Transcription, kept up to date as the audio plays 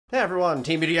Hey everyone,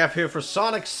 Teamudf here for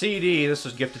Sonic CD. This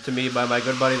was gifted to me by my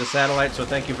good buddy the Satellite, so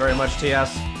thank you very much,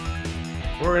 TS.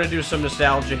 We're gonna do some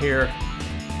nostalgia here.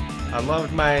 I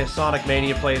loved my Sonic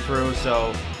Mania playthrough,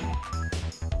 so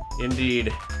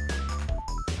indeed.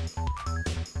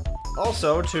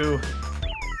 Also,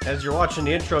 as you're watching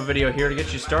the intro video here to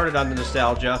get you started on the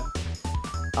nostalgia,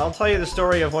 I'll tell you the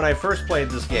story of when I first played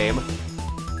this game.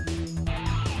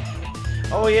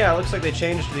 Oh yeah, it looks like they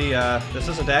changed the, this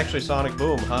isn't actually Sonic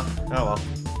Boom, huh? Oh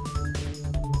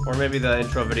well. Or maybe the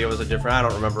intro video was a different, I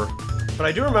don't remember. But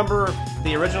I do remember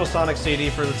the original Sonic CD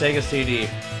for the Sega CD.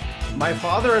 My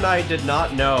father and I did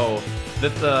not know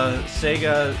that the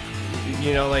Sega,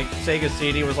 you know, like, Sega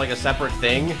CD was like a separate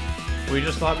thing. We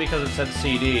just thought because it said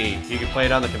CD, you could play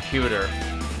it on the computer.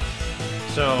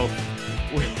 So,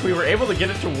 we were able to get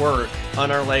it to work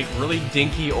on our, like, really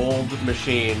dinky old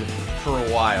machine for a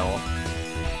while.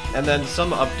 And then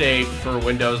some update for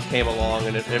Windows came along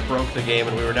and it broke the game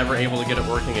and we were never able to get it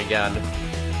working again.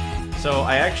 So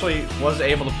I actually was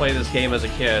able to play this game as a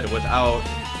kid without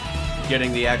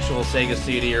getting the actual Sega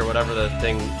CD or whatever the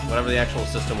actual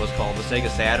system was called, the Sega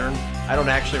Saturn. I don't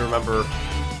actually remember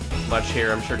much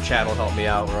here. I'm sure Chad will help me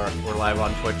out. We're live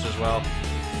on Twitch as well.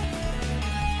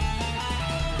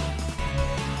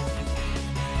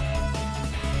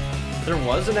 There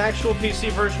was an actual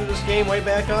PC version of this game way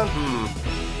back on?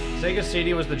 Sega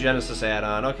CD was the Genesis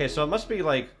add-on. Okay, so it must be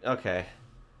like... okay.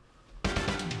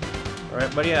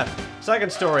 Alright, but yeah.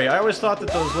 Second story. I always thought that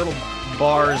those little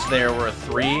bars there were a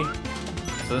 3.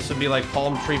 So this would be like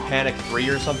Palm Tree Panic 3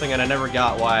 or something, and I never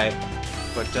got why.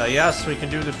 But yes, we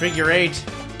can do the figure 8.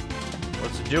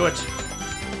 Let's do it.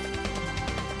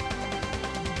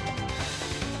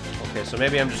 Okay, so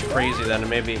maybe I'm just crazy then, and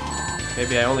maybe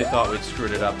I only thought we'd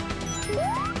screwed it up.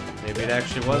 Maybe it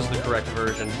actually was the correct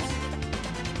version.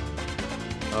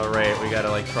 Alright, we gotta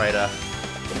like try to...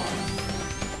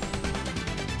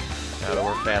 gotta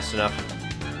work fast enough.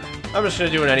 I'm just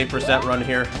gonna do an any percent run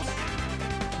here.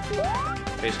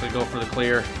 Basically go for the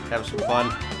clear, have some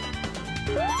fun.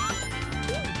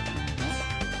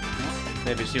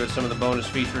 Maybe see what some of the bonus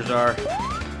features are.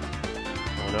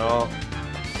 Oh no.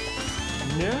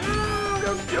 No,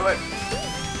 don't do it!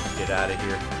 Get out of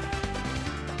here.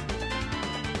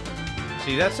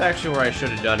 See, that's actually where I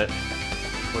should have done it.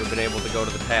 Would have been able to go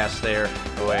to the pass there.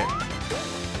 Oh wait.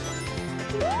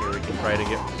 Here we can try to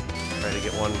get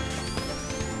one.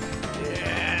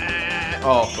 Yeah.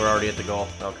 Oh, we're already at the goal.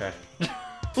 Okay.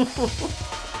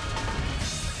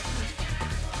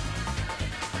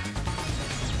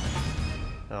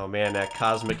 Oh man, that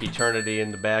cosmic eternity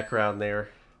in the background there.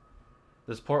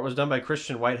 This port was done by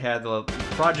Christian Whitehead, the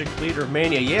project leader of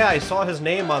Mania. Yeah, I saw his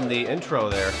name on the intro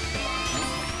there.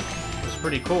 It was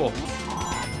pretty cool.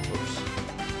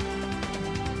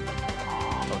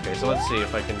 Okay, so let's see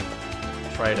if I can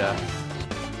try to...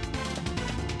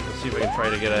 let's see if I can try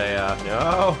to get a,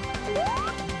 no!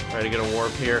 Try to get a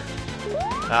warp here.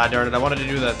 Ah, darn it, I wanted to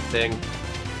do that thing.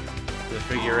 The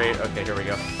figure 8. Okay, here we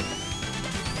go.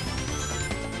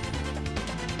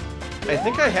 I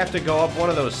think I have to go up one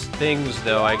of those things,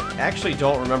 though. I actually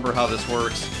don't remember how this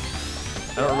works.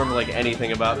 I don't remember, like,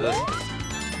 anything about this.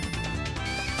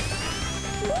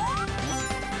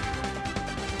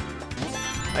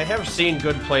 I have seen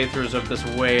good playthroughs of this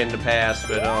way in the past,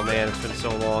 but oh man, it's been so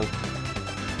long.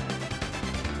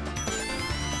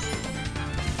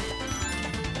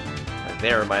 Right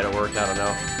there, it might have worked, I don't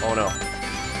know. Oh no.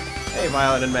 Hey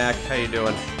Violet and Mac, how you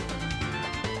doing?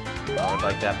 Oh, I'd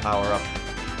like that power up.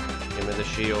 Give me the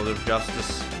shield of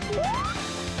justice.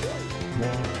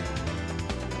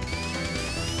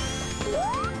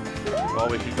 Well,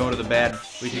 we could go to the bad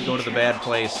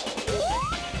place.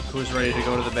 Who's ready to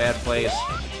go to the bad place?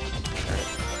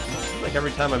 Like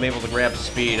every time I'm able to grab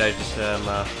speed, I just am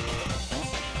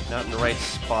not in the right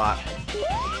spot.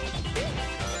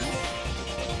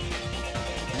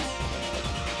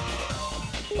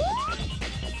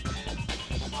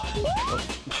 Oh.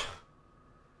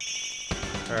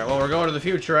 Alright, well we're going to the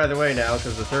future either way now,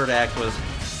 because the third act was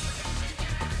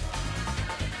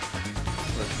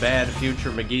Bad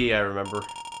Future McGee, I remember.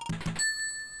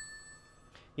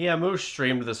 Yeah, Moose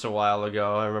streamed this a while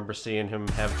ago. I remember seeing him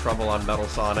have trouble on Metal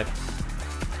Sonic.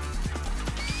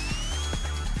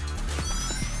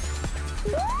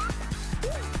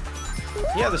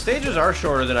 Yeah, the stages are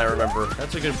shorter than I remember.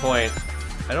 That's a good point.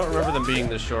 I don't remember them being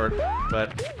this short,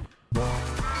 but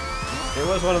it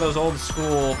was one of those old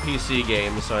school PC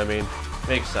games, so I mean,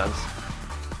 makes sense.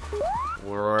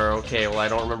 We're okay, well I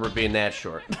don't remember it being that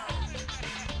short.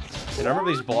 And I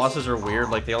remember these bosses are weird,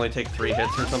 like they only take 3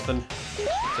 hits or something.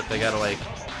 Except they gotta like...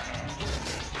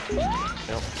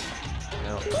 Nope.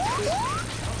 Nope.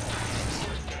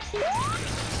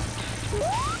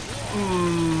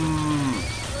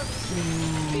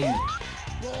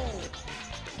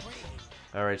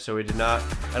 Alright, so we did not...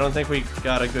 I don't think we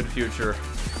got a good future.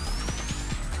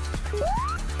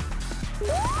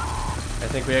 I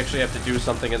think we actually have to do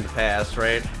something in the past,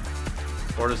 right?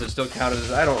 Or does it still count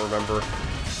as... I don't remember.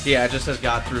 Yeah, it just says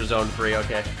got through Zone 3,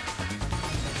 okay.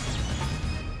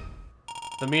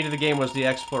 The meat of the game was the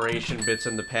exploration bits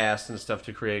in the past and stuff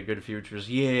to create good futures.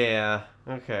 Yeah,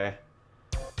 okay.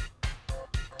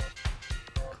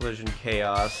 Collision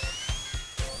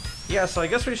chaos. Yeah, so I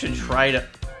guess we should try to...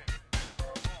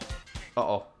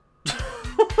 Uh-oh.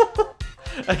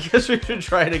 I guess we should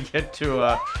try to get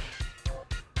to,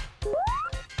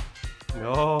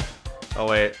 No. Oh,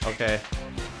 wait. Okay.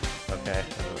 Okay.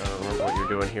 I don't remember what you're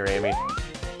doing here, Amy.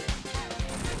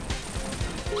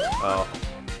 Oh.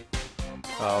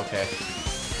 Oh, okay.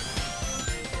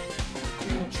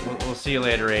 We'll see you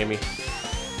later, Amy.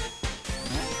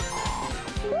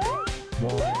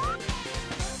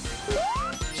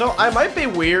 So, I might be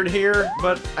weird here,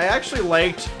 but I actually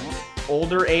liked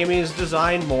older Amy's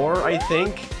design more, I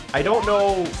think. I don't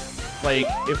know, like,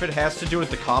 if it has to do with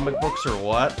the comic books or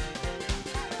what.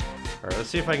 Alright, let's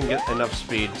see if I can get enough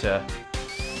speed to...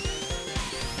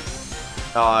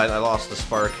 Oh, I lost the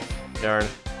spark. Darn.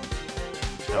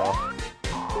 No.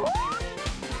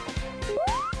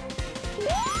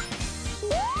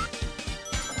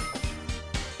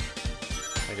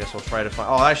 I guess we'll try to find...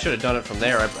 Oh, I should have done it from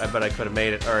there. I bet I could have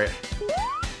made it. Alright.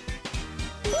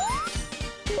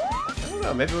 I don't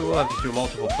know, maybe we will have to do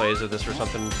multiple plays of this or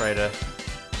something and try to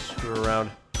screw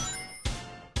around.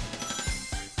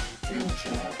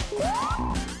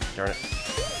 Darn it.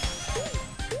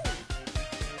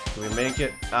 Can we make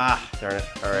it? Ah, darn it.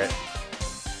 Alright.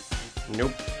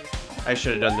 Nope. I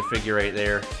should have done the figure eight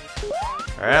there.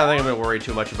 Alright, I don't think I'm gonna worry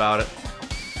too much about it.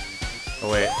 Oh,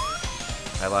 wait.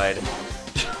 I lied.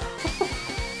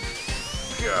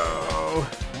 Go!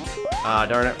 Ah,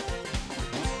 darn it.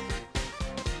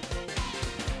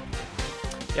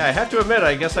 Yeah, I have to admit,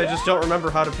 I guess I just don't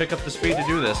remember how to pick up the speed to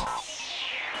do this.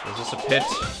 Is this a pit?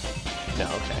 No,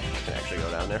 okay. I can actually go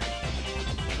down there.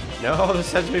 No, this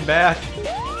sends me back.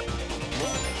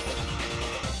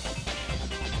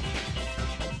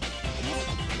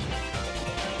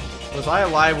 Was I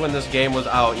alive when this game was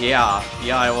out? Yeah.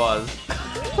 Yeah, I was.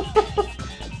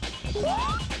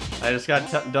 I just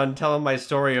got done telling my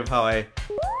story of how I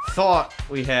thought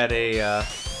we had a,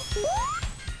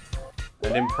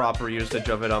 an improper usage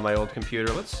of it on my old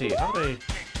computer. Let's see, how do I...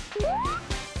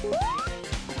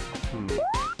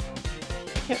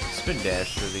 I can't spin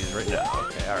dash through these right now.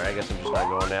 Okay, alright, I guess I'm just not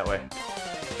going that way.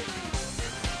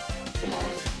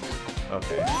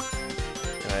 Okay.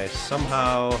 Can I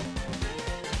somehow...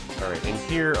 Alright, in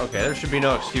here... Okay, there should be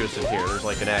no excuse in here. There's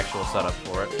like an actual setup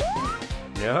for it.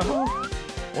 No?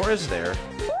 Or is there?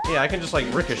 Yeah, I can just like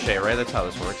ricochet, right? That's how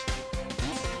this works.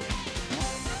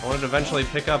 I wanted to eventually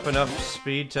pick up enough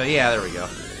speed to... Yeah, there we go.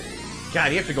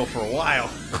 God, you have to go for a while.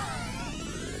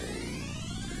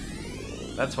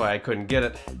 That's why I couldn't get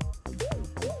it.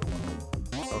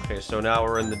 Okay, so now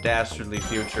we're in the dastardly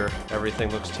future.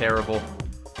 Everything looks terrible.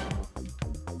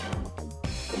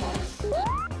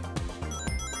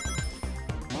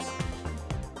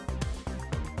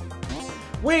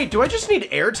 Wait, do I just need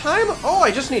airtime? Oh,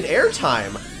 I just need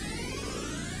airtime!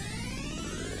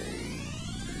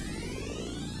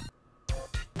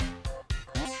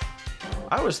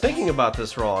 I was thinking about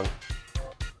this wrong.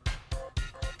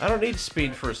 I don't need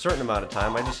speed for a certain amount of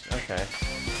time, I just... Okay.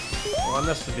 Well, I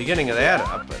missed the beginning of that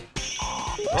up, but...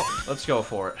 Oh, let's go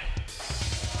for it.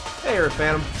 Hey, Earth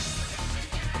Phantom.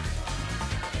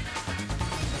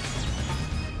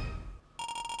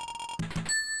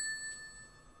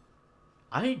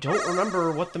 I don't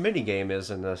remember what the minigame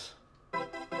is in this.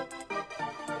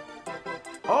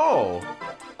 Oh!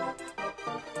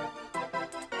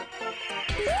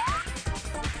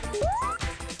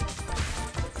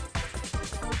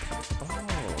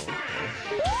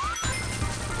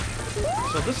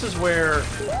 So this is where...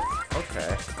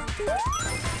 Okay.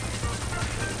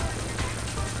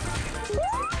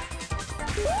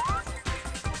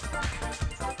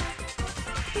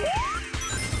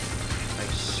 I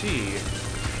see.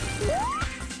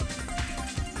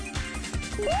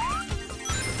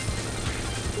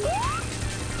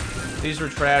 These were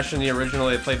trash in the original,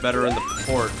 they played better in the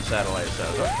port, Satellite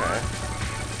says. Okay.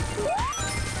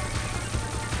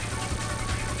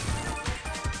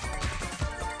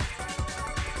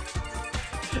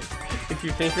 If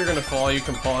you think you're gonna fall, you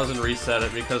can pause and reset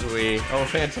it because we... Oh,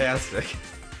 fantastic.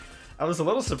 I was a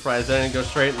little surprised I didn't go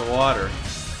straight in the water.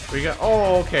 We got...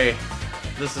 Oh, okay.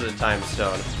 This is a time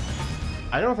stone.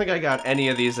 I don't think I got any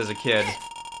of these as a kid.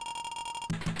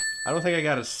 I don't think I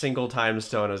got a single time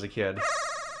stone as a kid.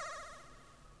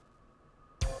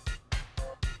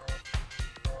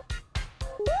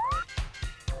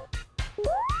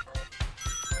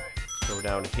 Go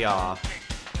down here.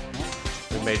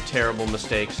 We made terrible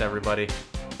mistakes, everybody.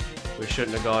 We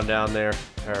shouldn't have gone down there.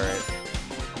 Alright.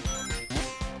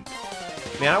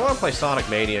 Man, I want to play Sonic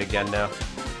Mania again now.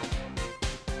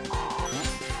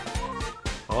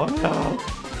 Oh no!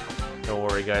 Don't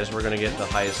worry guys, we're gonna get the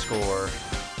highest score.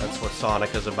 That's what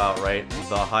Sonic is about, right?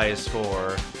 The highest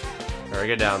score. Alright,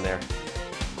 get down there.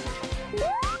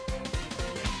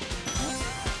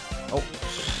 Oh.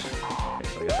 Okay,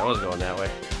 so I guess I was going that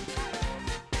way.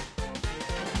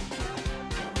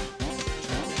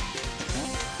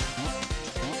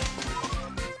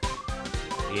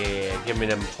 Yeah, give me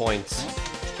them points.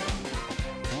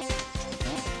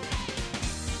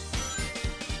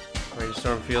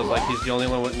 Storm feels like he's the only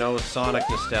one with no Sonic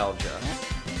nostalgia.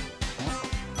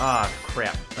 Ah,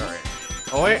 crap. Alright.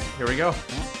 Oh wait, here we go.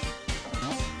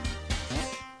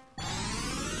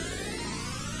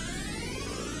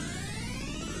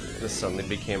 This suddenly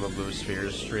became a Blue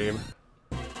Spheres stream.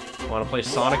 Wanna play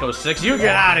Sonic 06? You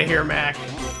get out of here, Mac!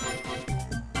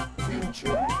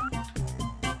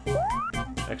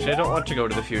 Actually, I don't want to go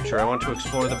to the future. I want to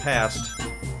explore the past.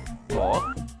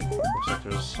 Oh. Looks like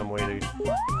there's some way to...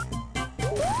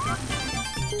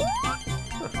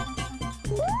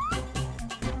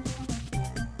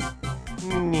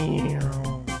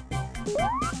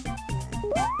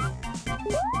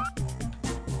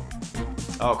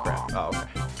 Oh crap. Oh,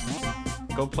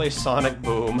 okay. Go play Sonic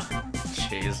Boom.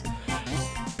 Jeez.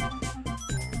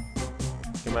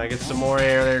 Can I get some more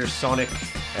air there, Sonic?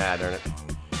 Ah, darn it.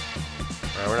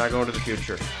 Alright, we're not going to the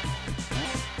future.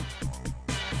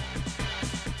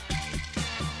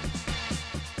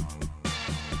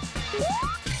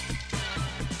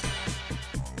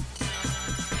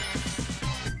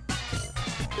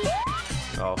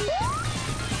 Oh.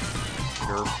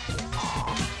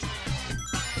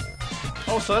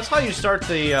 Oh, so that's how you start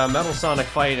the Metal Sonic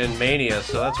fight in Mania,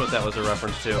 so that's what that was a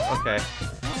reference to. Okay.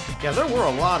 Yeah, there were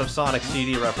a lot of Sonic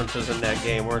CD references in that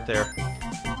game, weren't there?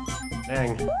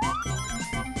 Dang.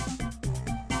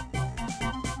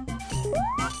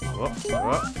 Whoop,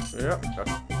 whoop, yep.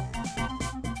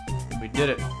 We did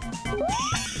it.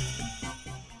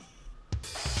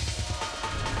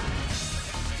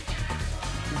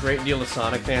 A great deal of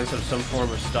Sonic fans have some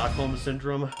form of Stockholm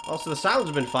Syndrome. Also, the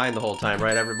sound's been fine the whole time,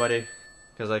 right, everybody?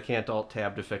 Because I can't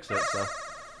Alt-Tab to fix it, so...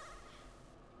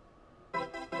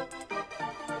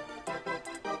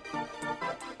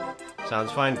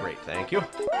 Sounds fine. Great, thank you.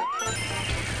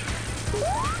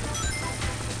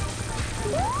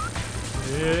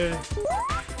 Yeah.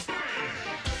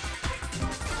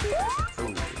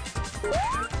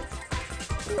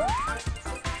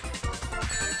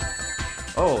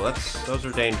 Oh, those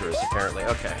are dangerous, apparently.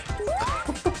 Okay.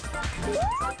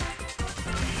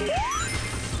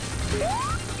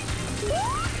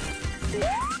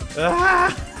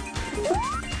 Ah!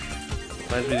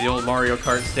 Reminds me of the old Mario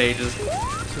Kart stages.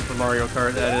 Super Mario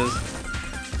Kart, that is.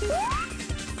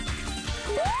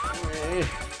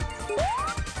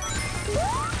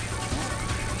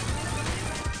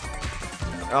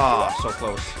 Ah, so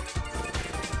close.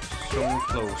 So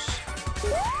close.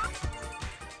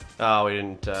 Oh, we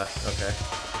didn't, okay.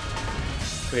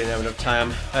 We didn't have enough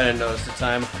time. I didn't notice the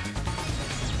time.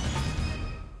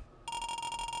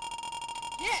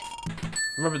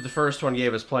 Remember the first one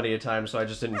gave us plenty of time, so I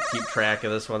just didn't keep track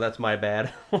of this one. That's my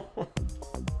bad.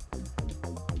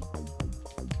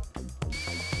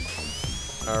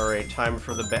 Alright, time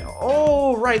for the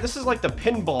oh, right, this is like the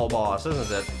pinball boss,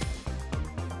 isn't it?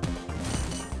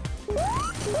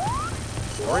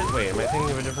 Or, wait, am I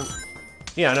thinking of a different...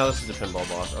 Yeah, no, this is the pinball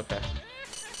boss, okay.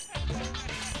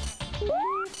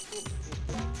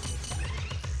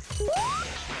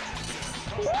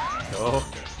 No,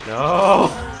 no!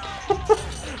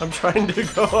 I'm trying to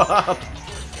go up!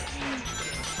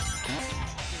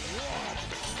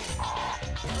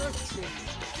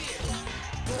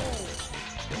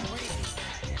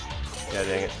 Yeah,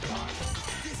 dang it.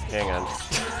 Hang on.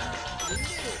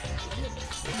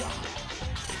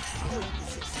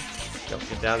 Go,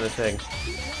 get down the thing.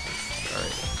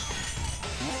 Alright.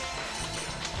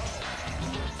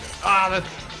 Ah, the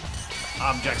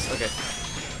objects, okay.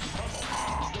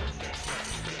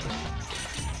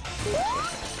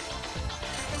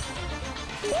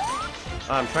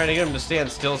 I'm trying to get him to stand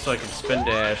still so I can spin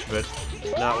dash, but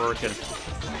not working.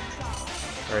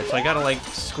 Alright, so I gotta like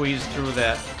squeeze through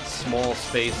that small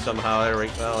space somehow. There we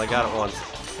go. Well, I got it once.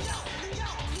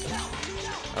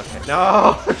 Okay.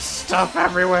 No! There's stuff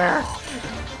everywhere!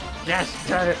 Yes,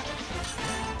 got it!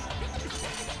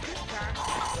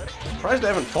 Surprised I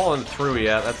haven't fallen through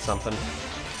yet. That's something.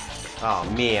 Oh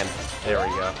man, there we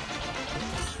go.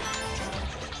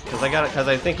 Because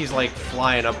I think he's like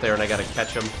flying up there, and I gotta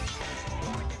catch him.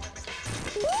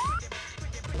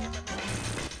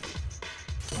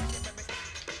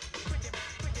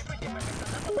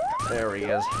 There he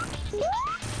is.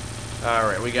 All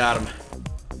right, we got him.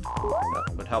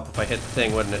 That would help if I hit the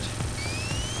thing, wouldn't it?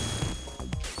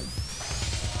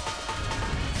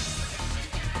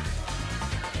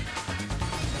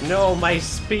 No, my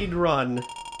speed run.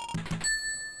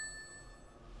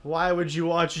 Why would you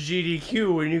watch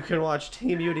GDQ when you can watch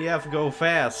Teamudf go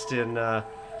fast in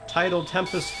Tidal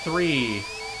Tempest 3?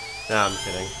 No, I'm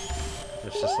kidding.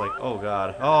 It's just like, oh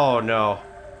god. Oh no.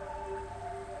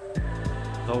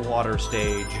 The water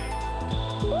stage.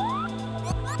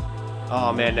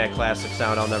 Oh man, that classic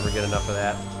sound, I'll never get enough of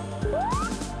that.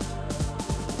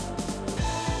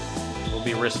 We'll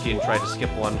be risky and try to skip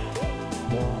one.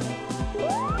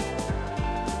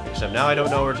 Except now I don't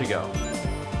know where to go.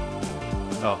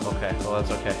 Oh, okay. Well,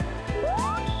 that's okay.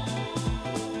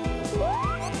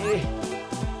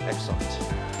 Excellent.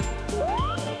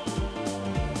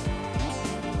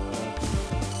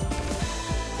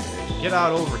 Get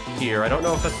out over here. I don't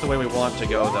know if that's the way we want to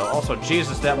go, though. Also,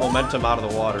 Jesus, that momentum out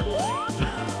of the water.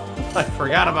 I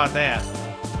forgot about that.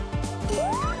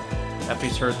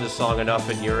 Effie's heard this song enough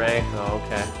in Ure. Oh,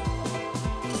 okay.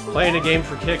 Playing a game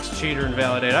for kicks, cheater,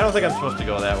 invalidate. I don't think I'm supposed to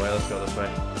go that way. Let's go this way.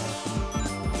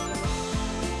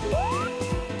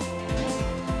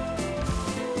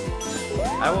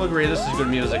 I will agree, this is good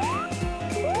music.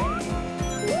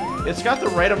 It's got the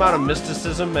right amount of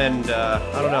mysticism and,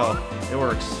 I don't know, it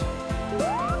works.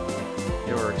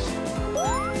 It works.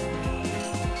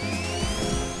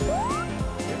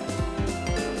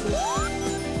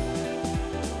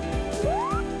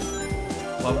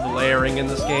 Love the layering in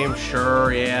this game,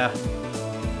 sure, yeah.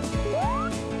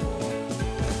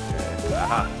 Okay,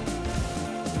 aha.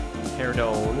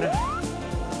 Cardone.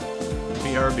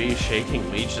 BRB shaking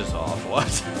leeches off.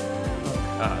 What?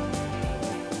 Oh, God.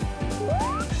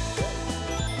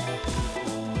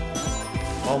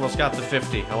 Almost got the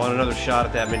 50. I want another shot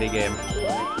at that minigame.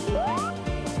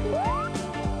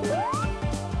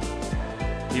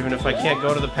 Even if I can't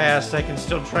go to the past, I can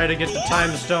still try to get the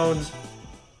time stones.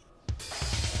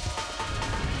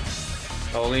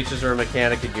 Oh, leeches are a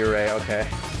mechanic at Ure, okay.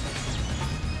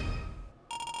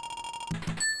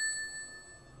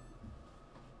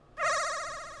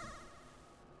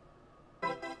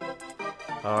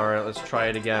 Alright, let's try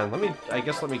it again. I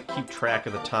guess let me keep track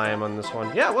of the time on this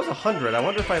one. Yeah, it was 100. I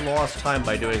wonder if I lost time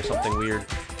by doing something weird.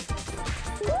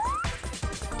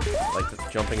 Like the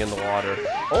jumping in the water.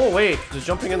 Oh, wait, does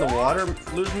jumping in the water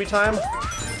lose me time?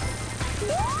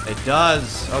 It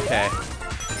does. Okay.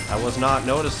 I was not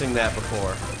noticing that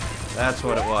before. That's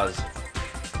what it was.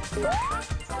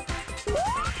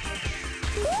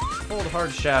 Cold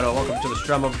Hard Shadow, welcome to the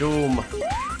Strum of Doom.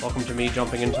 Welcome to me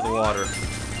jumping into the water.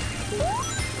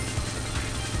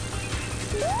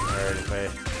 Alright, okay.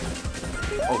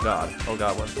 Oh god,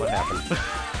 what happened?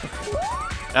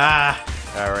 Ah!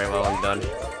 Alright, well, I'm done.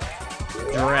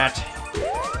 Drat.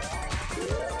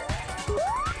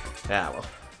 Ah, well.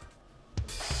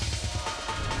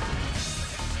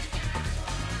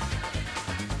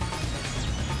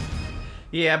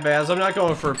 Yeah, Baz, I'm not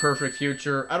going for a perfect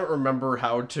future. I don't remember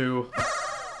how to.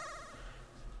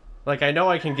 Like, I know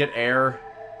I can get air.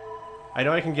 I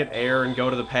know I can get air and go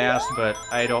to the past, but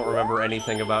I don't remember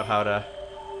anything about how to...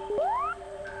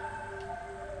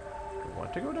 Do I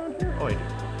want to go down here? Oh, I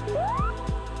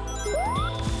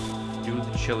do. Do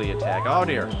the chili attack. Oh,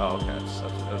 dear. Oh, okay.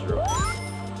 Those are okay.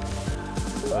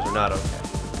 Those are not okay.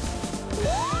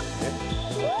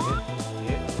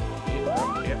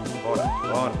 Hold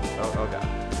on. Oh, god.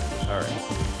 Alright.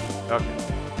 Okay.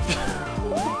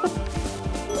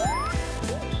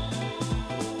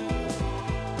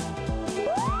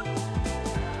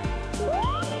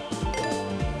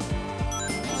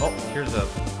 Oh, there's a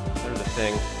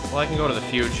thing. Well, I can go to the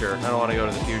future. I don't want to go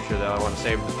to the future, though. I want to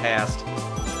save the past.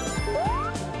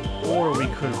 Or we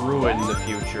could ruin the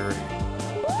future.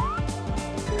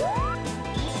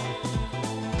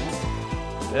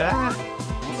 Ah!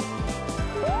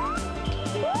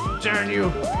 Darn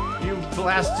you! You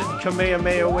blasted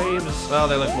Kamehameha waves! Well,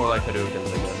 they look more like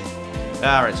Hadoukens, I guess.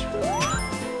 Alright, screw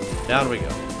it. Down we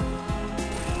go.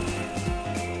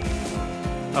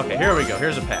 Okay, here we go.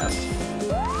 Here's a pass.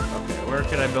 Okay, where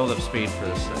can I build up speed for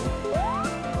this thing?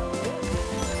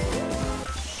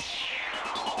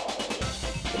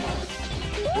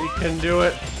 We can do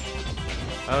it!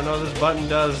 I don't know, this button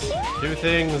does two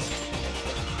things.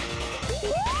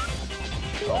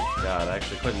 Oh god, I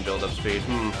actually couldn't build up speed.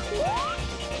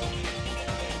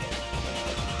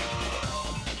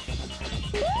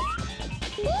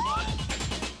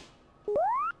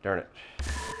 Darn it.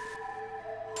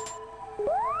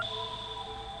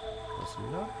 Was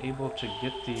not able to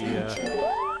get the,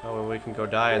 oh, well, we can go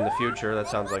die in the future. That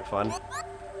sounds like fun.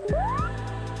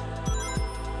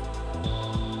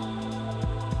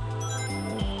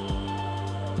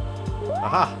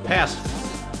 Aha! Passed!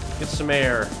 Get some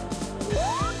air.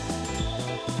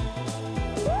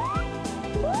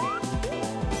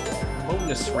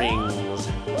 Bonus rings.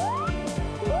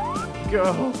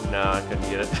 Go! No, I couldn't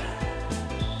get it.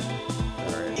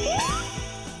 Alright.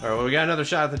 Alright, well, we got another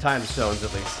shot at the time stones,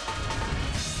 at least.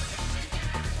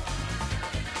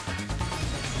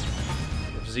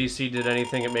 If ZC did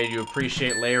anything, it made you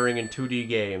appreciate layering in 2D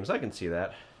games. I can see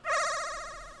that.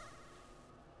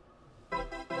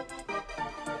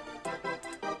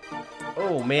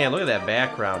 Oh man, look at that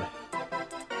background.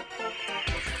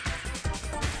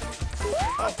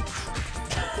 Oh.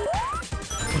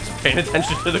 Wasn't paying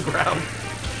attention to the ground.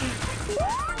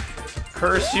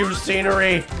 Curse you,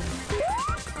 scenery!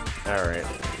 Alright.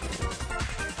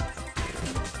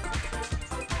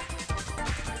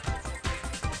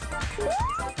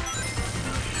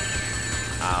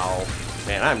 Ow.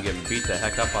 Man, I'm getting beat the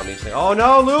heck up on these things. Oh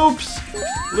no, loops!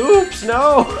 Loops,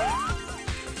 no!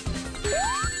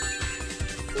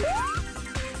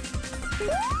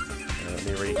 Let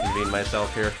me reconvene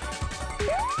myself here.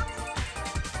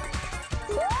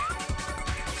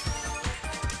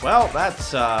 Well,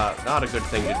 that's not a good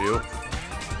thing to do.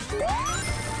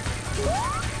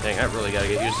 Dang, I really gotta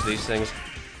get used to these things.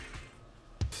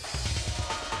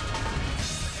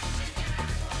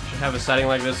 Should have a setting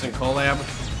like this in Collab.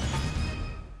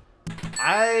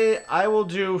 I will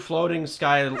do floating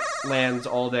skylands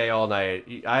all day, all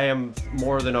night. I am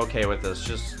more than okay with this.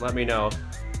 Just let me know.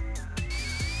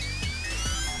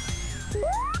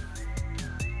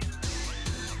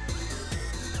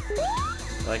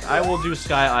 Like, I will do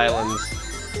Sky Islands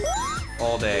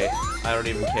all day. I don't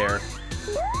even care.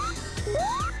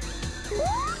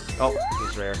 Oh,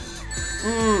 he's rare.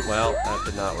 Well, that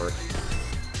did not work.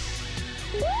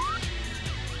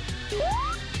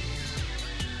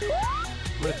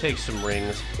 I'm gonna take some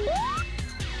rings.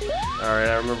 Alright,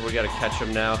 I remember we gotta catch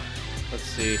him now. Let's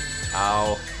see.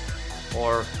 Ow.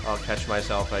 Or I'll catch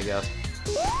myself, I guess.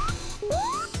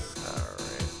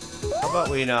 Alright. How about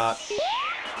we not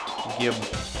give...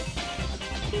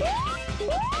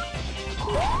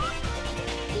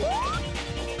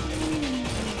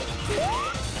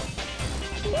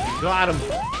 Got him!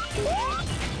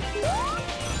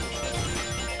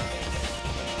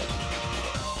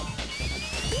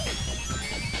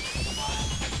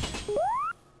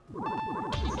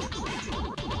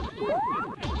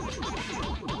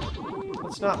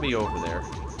 Let's not be over there.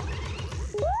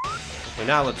 Okay,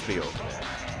 now let's be over there.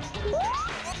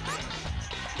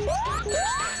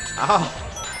 Ow!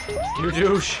 You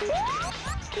douche!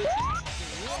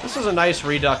 This is a nice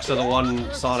redux of the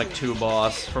one Sonic 2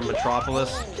 boss from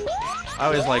Metropolis. I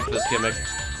always liked this gimmick.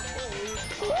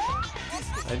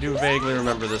 I do vaguely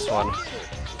remember this one.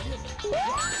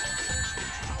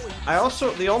 I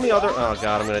also, the only other, oh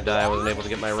god, I'm gonna die, I wasn't able to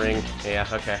get my ring. Yeah,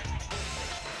 okay.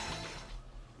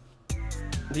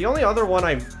 The only other one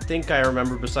I think I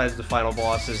remember besides the final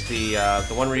boss is the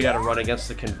one where you gotta run against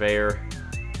the conveyor.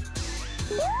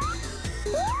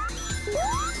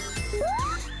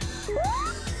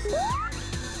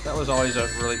 That was always a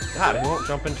really... God, he won't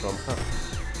jump into him. Huh.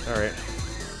 Alright.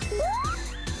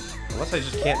 Unless I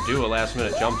just can't do a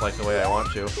last-minute jump like the way I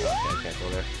want to. Okay, I can't go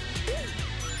there.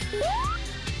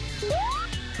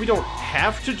 We don't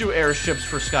have to do airships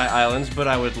for Sky Islands, but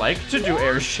I would like to do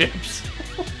airships.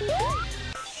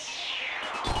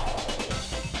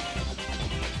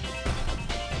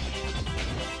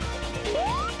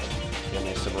 Give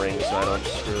me some rings so I don't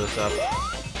screw this up.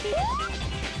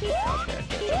 Okay, I can't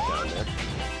jump down there.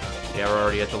 Yeah, we're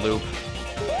already at the loop.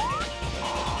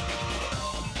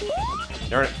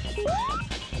 Darn it.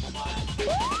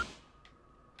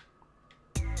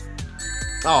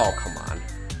 Oh, come on.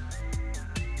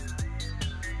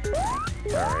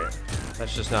 Alright.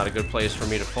 That's just not a good place for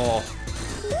me to fall.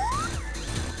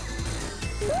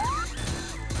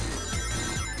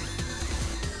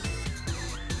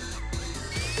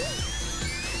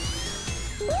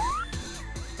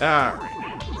 Alright.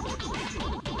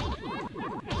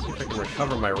 See if I can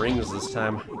recover my rings this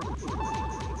time.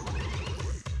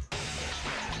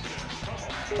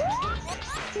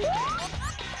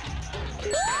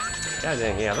 God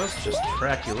dang, yeah, those just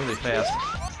track you really fast.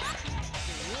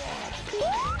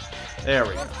 There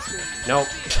we go. Nope.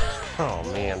 Oh,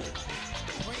 man.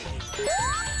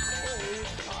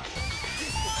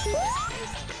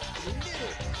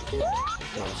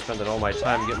 I'm spending all my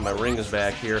time getting my rings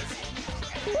back here.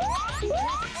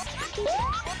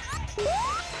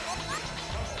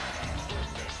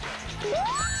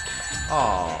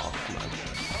 Oh, come on.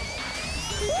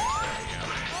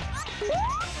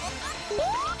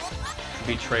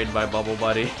 Betrayed by Bubble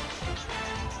Buddy.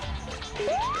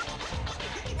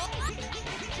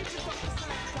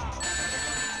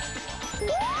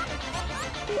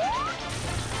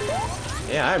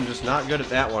 Yeah, I'm just not good at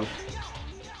that one.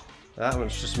 That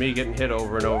one's just me getting hit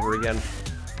over and over again.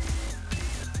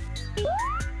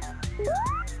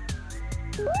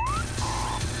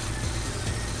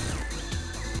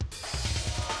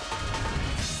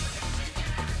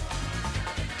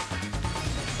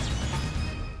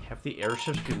 Have the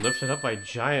airships be lifted up by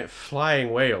giant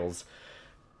flying whales?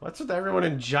 What's with everyone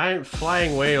in giant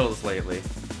flying whales lately?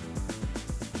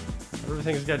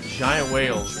 Everything's got giant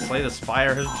whales. Slay the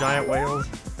Spire has giant whales.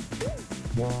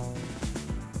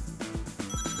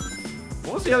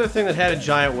 What was the other thing that had a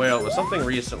giant whale? It was something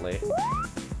recently.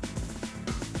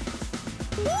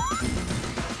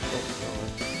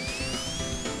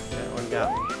 That one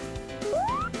got me.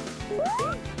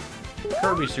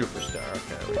 Kirby Superstar.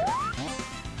 Okay, there we go.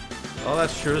 Oh,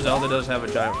 that's true. Zelda does have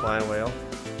a giant flying whale.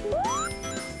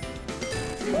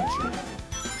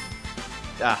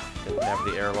 Ah, didn't have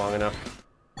the air long enough.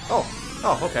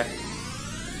 Oh, okay.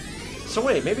 So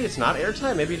wait, maybe it's not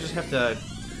airtime? Maybe you just have to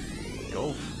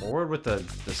go forward with the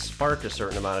spark a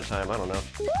certain amount of time. I don't know.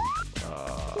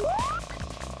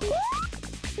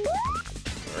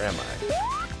 Where am I?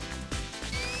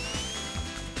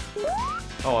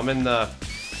 Oh, I'm in the...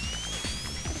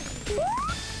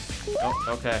 Oh,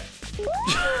 okay.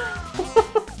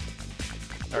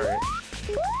 Alright.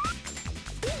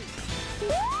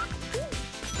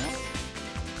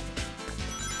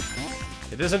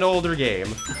 It is an older game.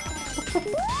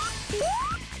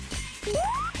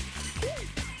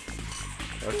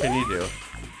 What can you do?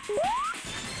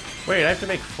 Wait, I have to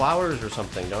make flowers or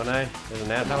something, don't I? Isn't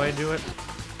that how I do it?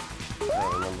 I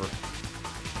don't remember.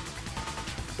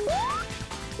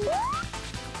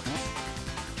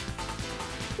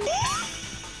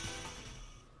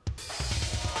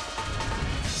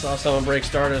 Saw someone break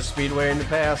Stardust Speedway in the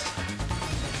past.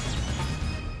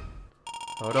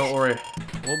 Oh, don't worry.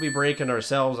 We'll be breaking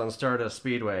ourselves on Stardust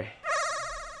Speedway.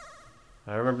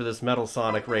 I remember this Metal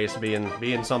Sonic race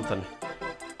being something.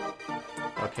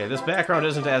 Okay, this background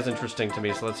isn't as interesting to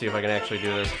me, so let's see if I can actually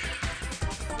do this.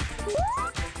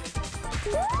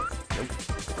 Nope.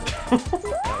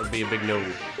 That would be a big no.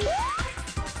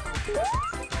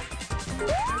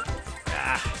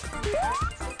 Ah.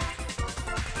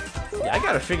 Yeah, I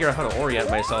gotta figure out how to orient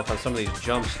myself on some of these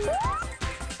jumps.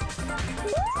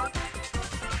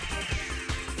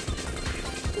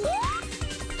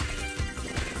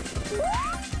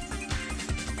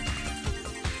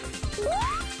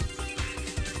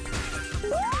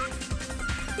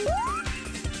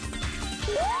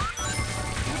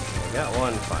 Got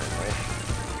one finally.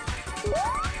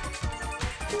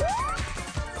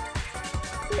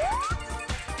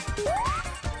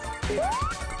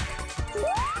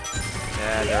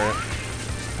 Yeah, darn it.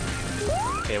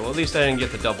 Okay, well at least I didn't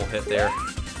get the double hit there.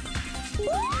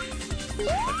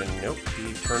 Nope,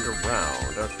 he turned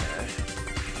around. Okay.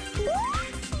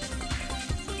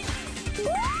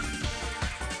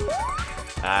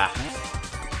 Ah.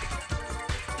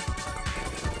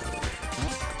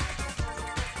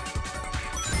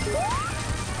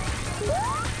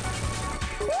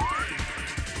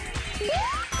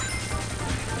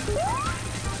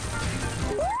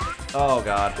 Oh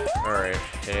god. Alright,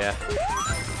 yeah.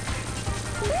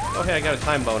 Okay, I got a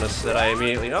time bonus that I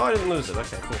immediately... Oh, I didn't lose it.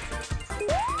 Okay, cool.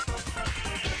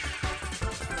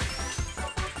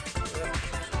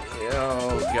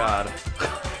 Oh god.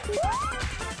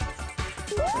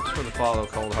 Thanks for the follow,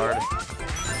 Cold Hard.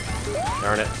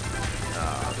 Darn it.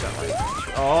 Oh, I've got like...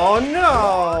 Oh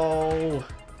no!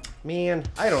 Man,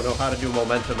 I don't know how to do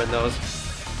momentum in those.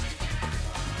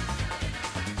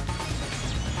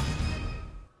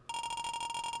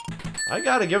 I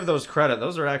gotta give those credit.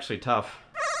 Those are actually tough.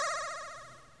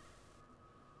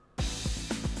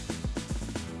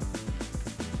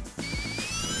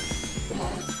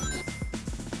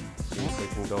 See if we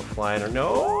can go flying or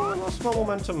no, I lost my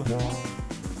momentum.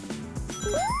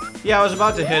 Yeah, I was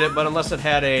about to hit it, but unless it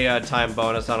had a time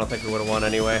bonus, I don't think we would have won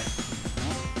anyway.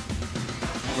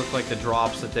 Looked like the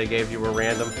drops that they gave you were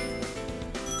random.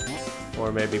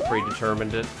 Or maybe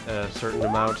predetermined at a certain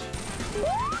amount.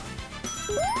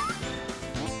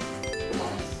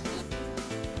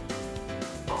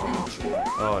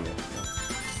 Oh no.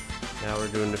 Now we're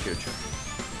doing the future.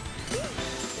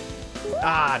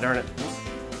 Ah, darn it.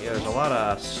 Yeah, there's a lot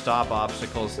of stop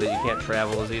obstacles that you can't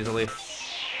travel as easily.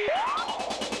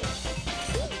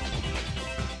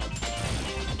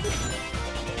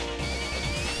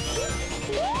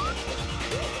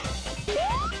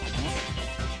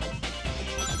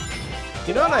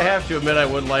 You know what I have to admit I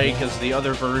would like is the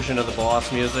other version of the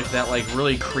boss music, that like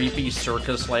really creepy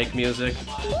circus-like music.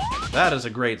 That is a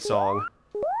great song.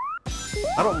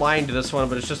 I don't mind this one,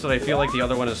 but it's just that I feel like the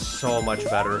other one is so much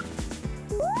better.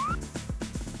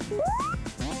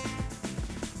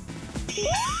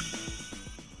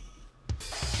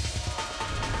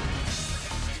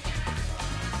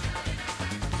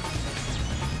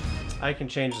 I can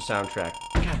change the soundtrack.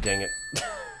 God dang it.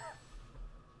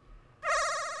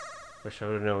 Wish I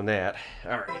would have known that.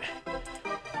 Alright.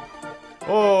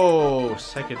 Oh,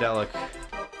 psychedelic.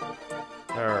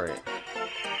 Alright.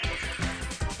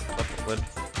 What the lid?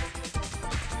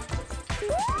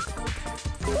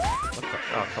 What the?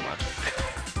 Oh, come on.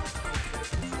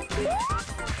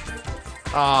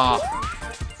 Ah.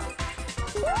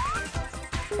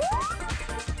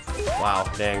 Wow,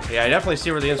 dang. Yeah, I definitely see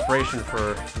where the inspiration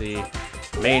for the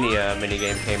Mania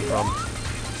minigame came from.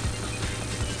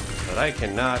 But I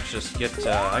cannot just get,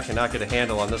 I cannot get a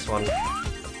handle on this one.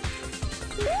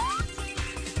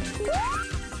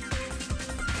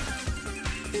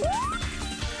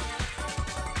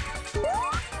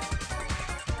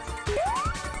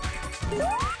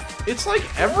 It's like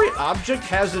every object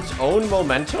has its own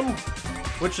momentum,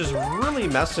 which is really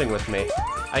messing with me.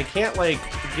 I can't, like,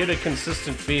 get a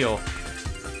consistent feel.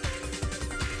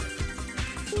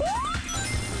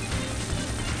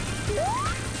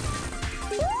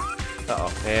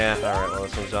 Uh-oh. Yeah, alright, well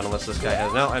this one's done unless this guy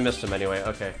has... No, I missed him anyway,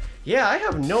 okay. Yeah, I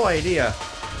have no idea.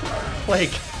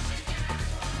 Like...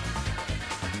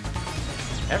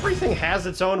 everything has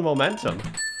its own momentum.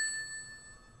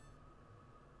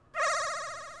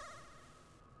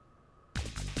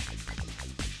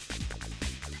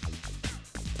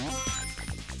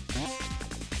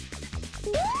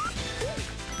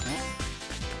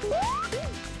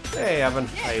 Hey, Evan.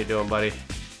 How you doing, buddy?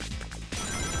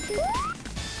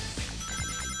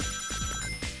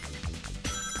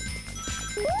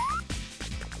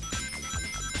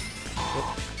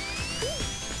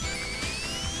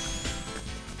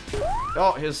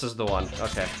 Oh, this is the one.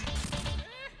 Okay.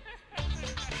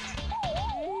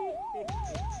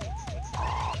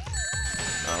 Oh,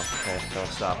 okay. Don't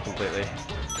stop completely.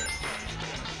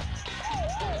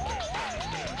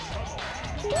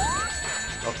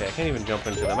 Okay, I can't even jump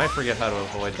into them. I forget how to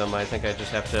avoid them. I think I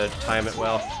just have to time it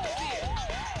well.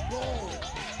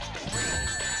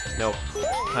 Nope.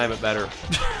 Time it better.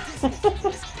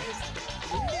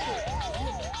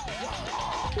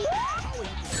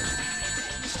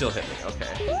 Still hit me.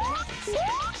 Okay.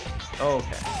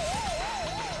 Okay.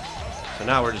 So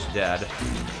now we're just dead.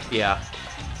 Yeah.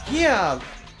 Yeah!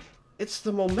 It's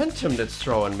the momentum that's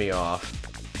throwing me off.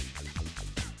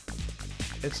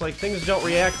 It's like things don't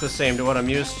react the same to what I'm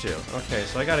used to. Okay,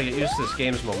 so I gotta get used to this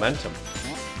game's momentum.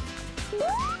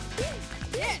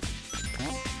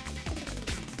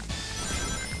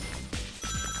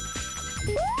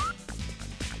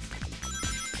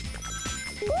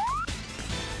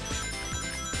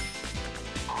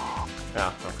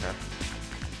 Ah, okay.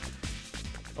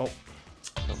 Oh,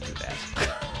 don't do that.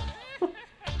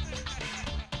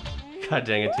 God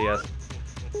dang it, TS.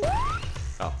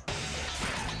 Oh.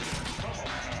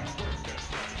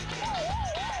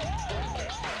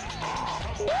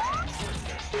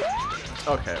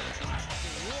 Okay.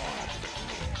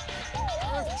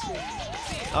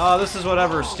 Oh, this is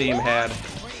whatever Steam had.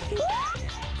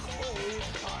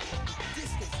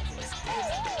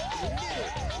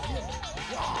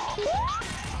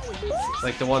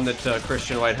 Like the one that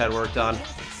Christian Whitehead worked on.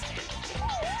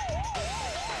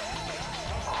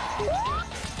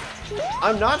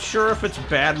 I'm not sure if it's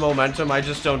bad momentum, I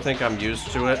just don't think I'm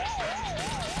used to it.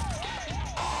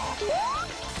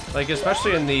 Like,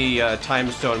 especially in the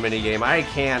Time Stone minigame, I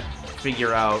can't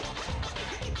figure out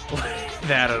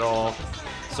that at all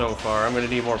so far. I'm gonna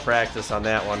need more practice on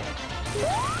that one.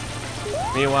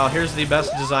 Meanwhile, here's the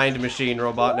best designed machine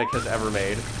Robotnik has ever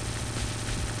made.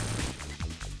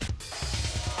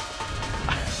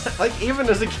 Like, even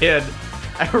as a kid,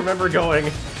 I remember going,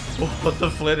 what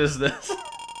the flit is this?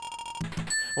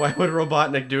 Why would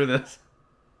Robotnik do this?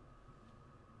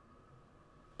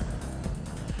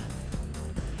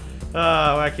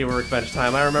 Wacky workbench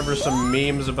time. I remember some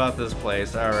memes about this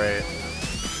place. Alright.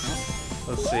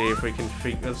 Let's see if we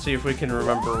can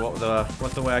remember what the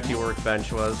wacky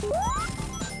workbench was.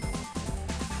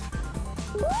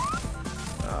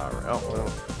 Alright, oh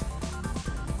well.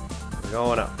 We're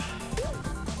going up.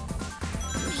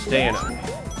 We're staying up.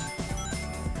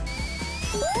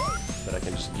 But I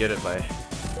can just get it by...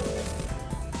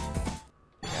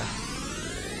 Yeah.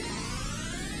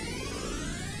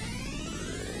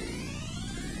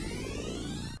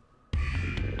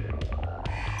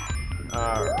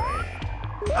 Alright.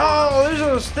 Oh, these are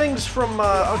those things from,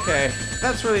 okay.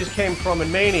 That's where these came from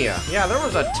in Mania. Yeah, there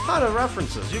was a ton of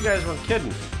references. You guys weren't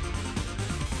kidding.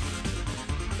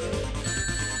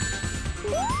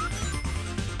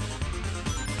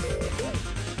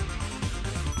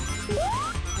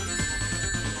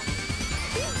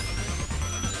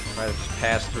 Try to just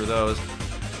pass through those.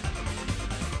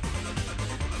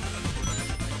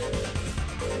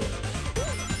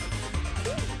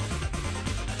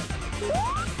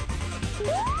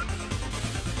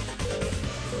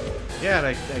 Yeah, and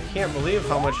I can't believe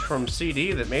how much from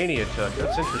CD that Mania took.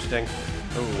 That's interesting.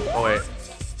 Ooh, oh wait.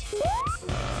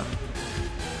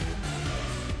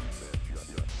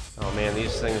 Oh man,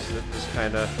 these things, this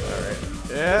kind of... Alright.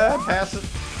 Yeah, pass it.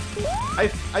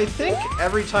 I think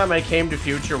every time I came to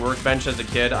Future Workbench as a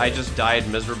kid, I just died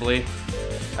miserably.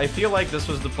 I feel like this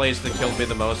was the place that killed me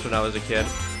the most when I was a kid.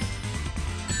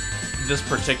 This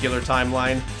particular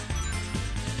timeline.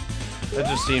 That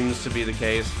just seems to be the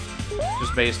case.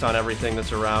 Just based on everything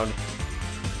that's around.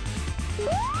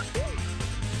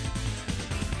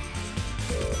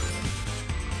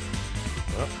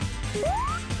 Oh.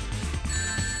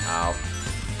 Ow.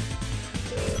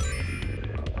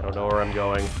 I don't know where I'm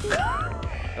going.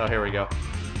 Oh, here we go.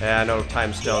 Yeah, no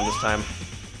time stone this time.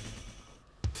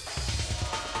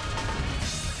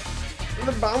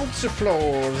 The bouncy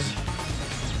floors.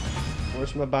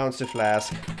 Where's my bouncy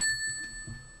flask?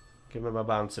 Give me my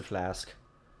bouncy flask.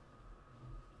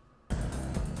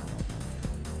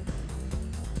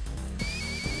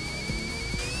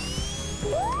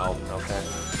 Oh, okay.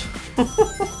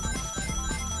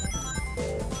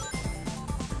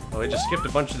 Well, we just skipped a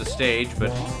bunch of the stage, but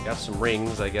got some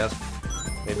rings, I guess.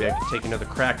 Maybe I could take another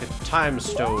crack at the time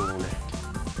stone.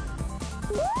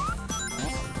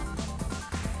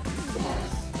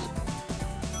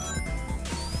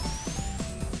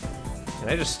 Can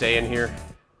I just stay in here?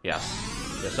 Yes.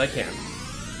 Yes, I can.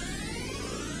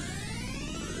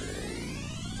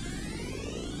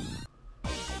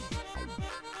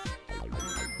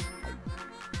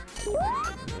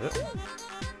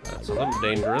 That's a little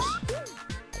dangerous.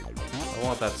 I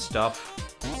want that stuff.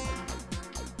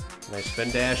 Can I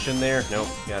spin dash in there? Nope.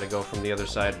 Gotta go from the other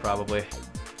side, probably.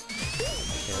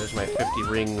 Yeah, there's my 50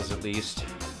 rings, at least.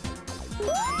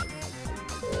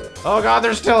 Oh god,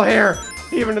 they're still here!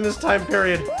 Even in this time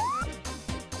period.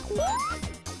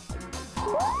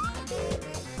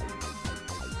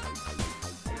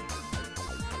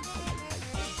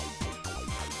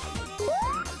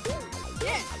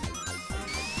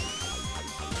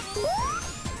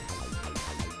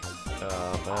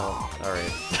 Well,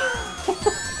 alright.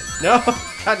 No!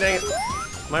 God dang it!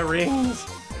 My rings!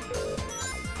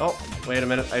 Oh, wait a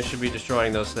minute. I should be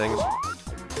destroying those things.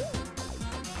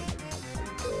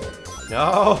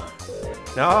 No!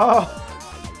 No!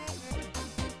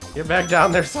 Get back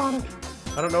down there, Sonic!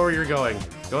 I don't know where you're going.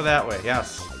 Go that way.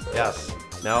 Yes. Yes.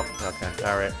 Nope. Okay.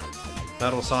 Alright.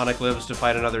 Metal Sonic lives to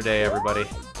fight another day, everybody.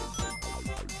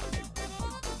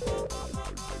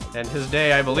 And his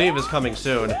day, I believe, is coming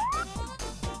soon.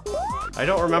 I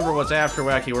don't remember what's after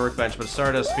Wacky Workbench, but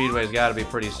Stardust Speedway's gotta be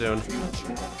pretty soon.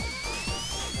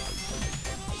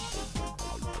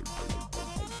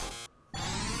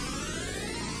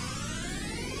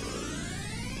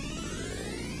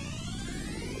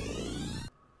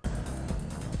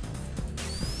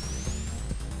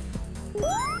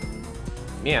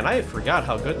 Man, I forgot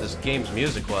how good this game's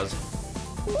music was.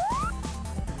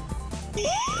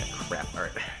 Yeah, crap,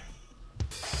 alright.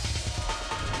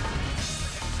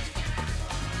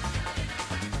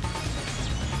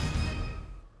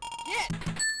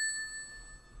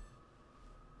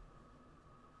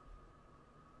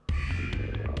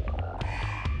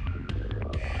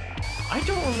 I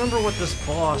don't remember what this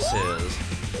boss is.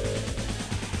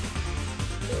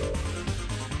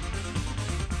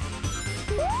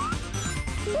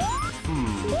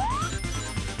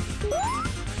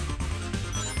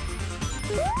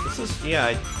 This is, yeah,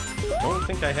 I don't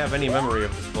think I have any memory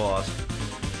of this boss.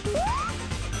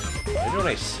 Maybe when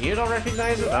I see it, I'll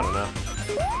recognize it? I don't know.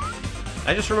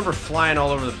 I just remember flying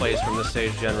all over the place from this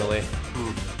stage generally.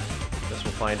 Guess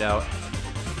we'll find out.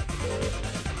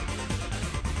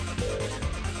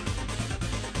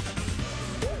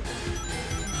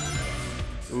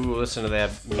 Ooh, listen to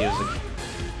that music.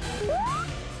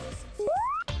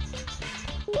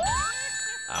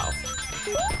 Ow.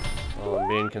 Well, I'm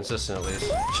being consistent at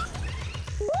least.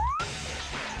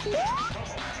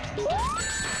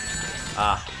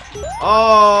 Ah.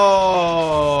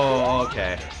 Oh,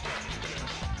 okay.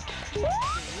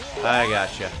 I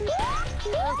gotcha.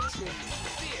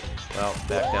 Well,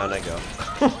 back down I go.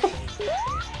 Oh.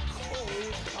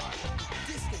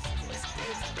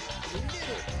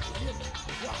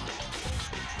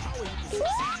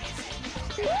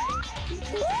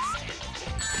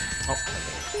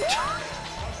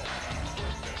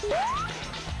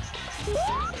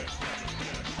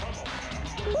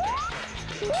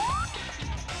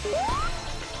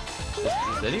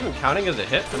 Is that even counting as a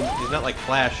hit? He's not like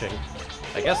flashing.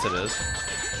 I guess it is.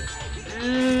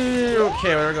 Okay,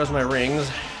 there goes my rings.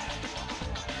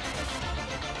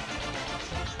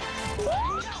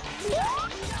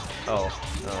 Oh,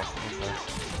 okay.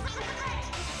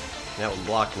 That one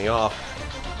blocked me off.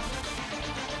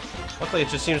 Luckily, it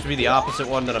just seems to be the opposite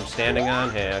one that I'm standing on.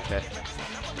 Hey, okay.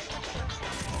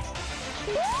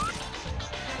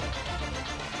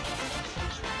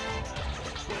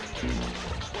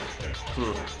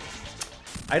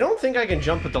 I don't think I can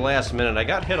jump at the last minute. I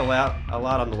got hit a lot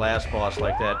on the last boss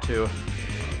like that, too.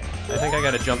 I think I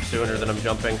gotta jump sooner than I'm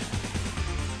jumping.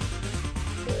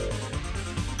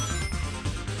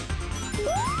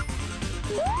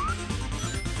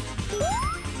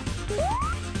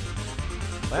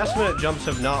 Last minute jumps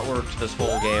have not worked this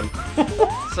whole game.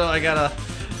 So I gotta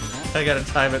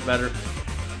time it better.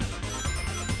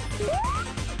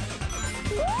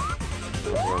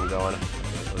 Where I'm going.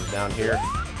 It goes down here.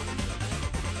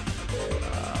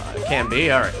 It can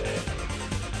be, alright.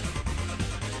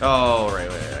 Oh, right,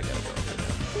 I gotta go.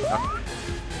 Oh.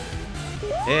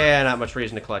 Yeah, not much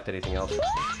reason to collect anything else.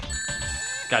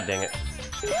 God dang it.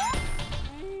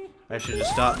 I should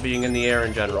just stop being in the air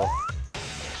in general.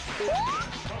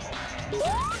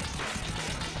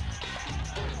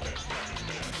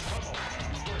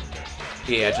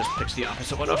 Yeah, it just picks the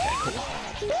opposite one. Okay, cool.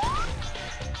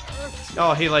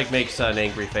 Oh, he like makes an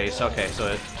angry face. Okay, so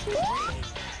it...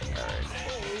 Alright.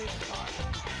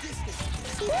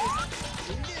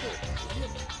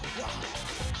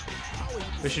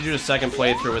 We should do a second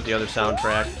playthrough with the other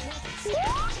soundtrack.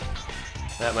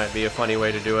 That might be a funny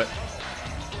way to do it.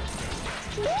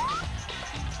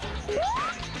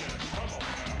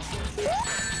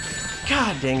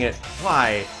 God dang it.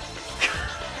 Why?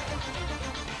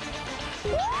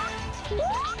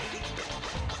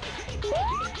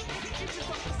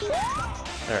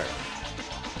 There.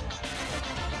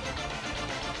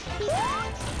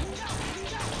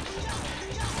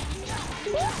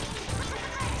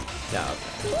 Yeah,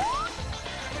 okay.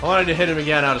 I wanted to hit him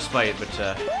again out of spite, but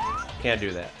can't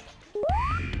do that.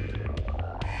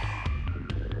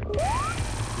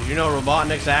 Did you know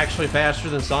Robotnik's actually faster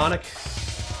than Sonic?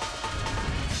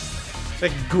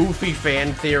 Like goofy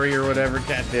fan theory or whatever,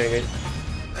 god dang it.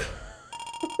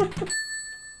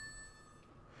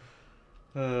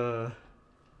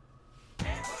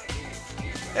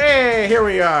 Hey, here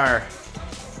we are!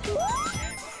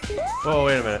 Oh,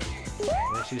 wait a minute. Did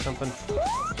I see something?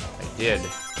 I did.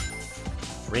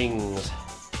 Rings.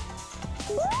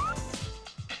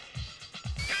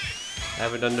 I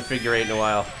haven't done the figure eight in a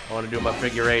while. I want to do my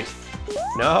figure eight.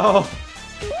 No!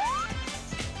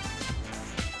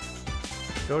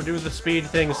 Go do the speed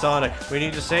thing, Sonic. We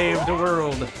need to save the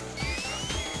world.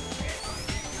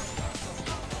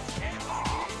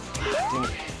 Oh,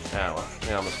 well.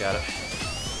 I almost got it.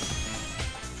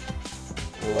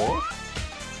 Whoa.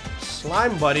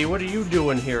 Slime Buddy, what are you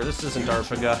doing here? This isn't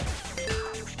Arpaga.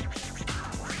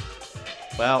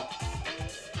 Well,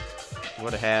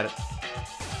 would have had it.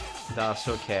 That's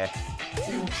okay.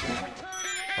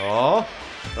 Oh,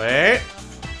 wait.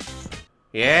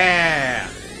 Yeah.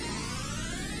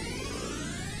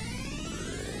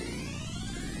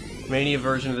 Mania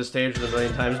version of the stage is a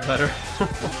million times better.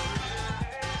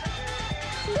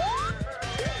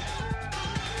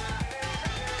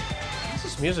 What's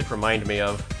this music remind me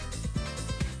of?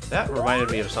 That reminded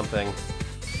me of something.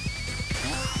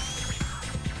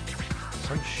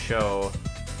 Some show.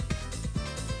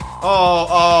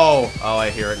 Oh, I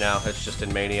hear it now. It's just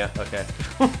in Mania. Okay.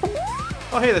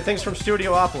 Oh, hey, the thing's from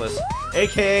Studiopolis,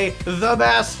 aka the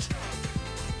best.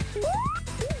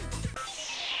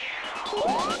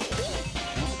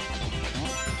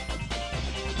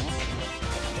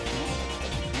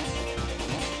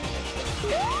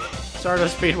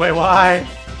 Stardust Speedway, why?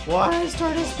 Why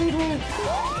Stardust Speedway?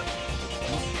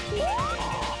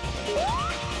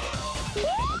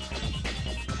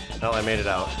 Well, I made it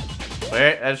out.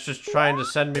 Wait, that's just trying to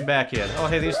send me back in. Oh,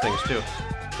 hey, these things, too.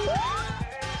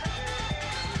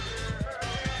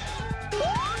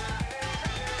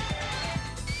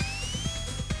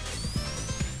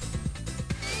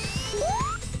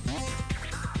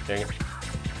 Dang it.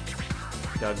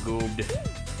 Got goobed.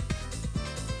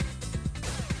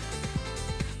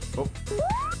 Oh.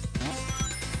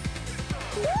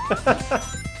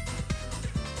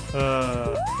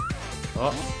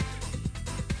 Oh.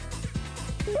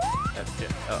 That's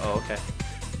it. Uh-oh, okay.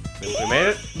 We made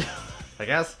it? I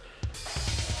guess.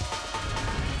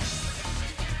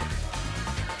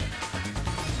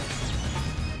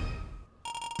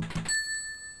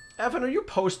 Evan, are you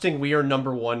posting "we are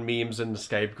 #1" memes in the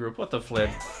Skype group? What the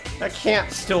flip? That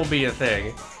can't still be a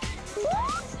thing.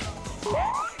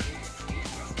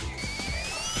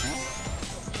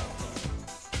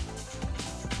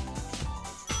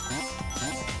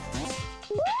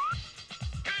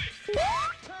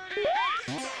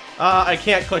 I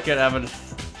can't click it, Evan.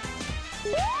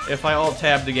 If I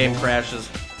alt-tab, the game crashes.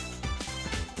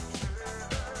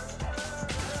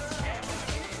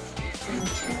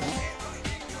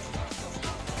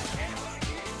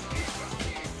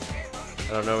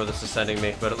 I don't know where this is sending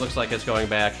me, but it looks like it's going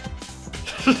back.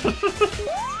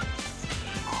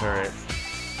 Alright.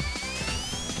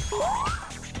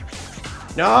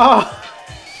 No!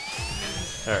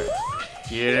 Alright.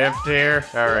 Get up there.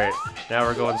 Alright. Now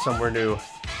we're going somewhere new.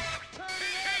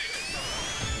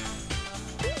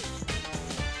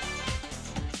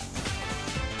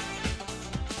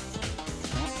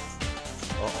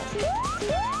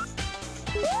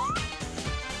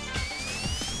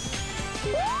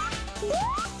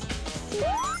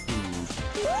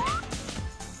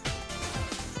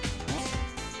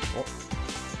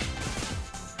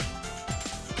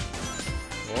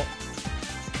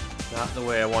 Not the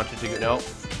way I wanted to go. Nope.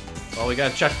 Well, we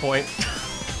got a checkpoint.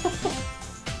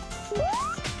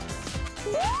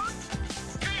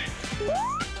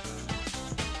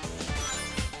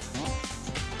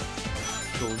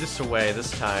 Go this way this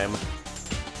time.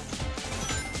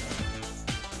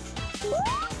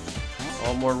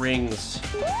 All more rings.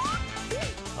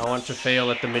 I want to fail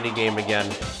at the minigame again.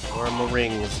 More and more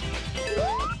rings.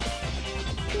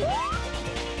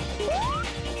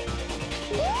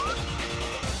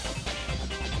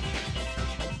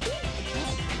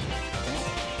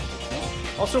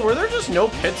 Also, were there just no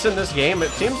pits in this game?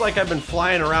 It seems like I've been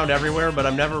flying around everywhere, but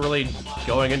I'm never really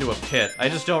going into a pit. I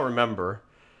just don't remember.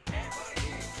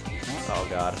 Oh,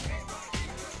 God.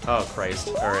 Oh, Christ.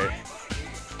 Alright.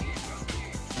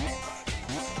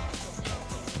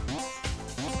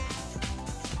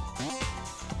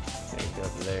 Okay, go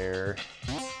there.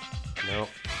 Nope.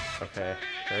 Okay.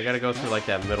 I gotta go through, like,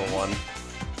 that middle one.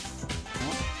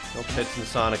 No pits in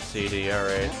Sonic CD.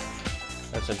 Alright.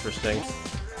 That's interesting.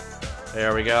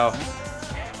 There we go.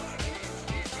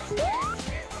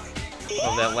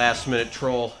 Love that last minute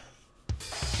troll.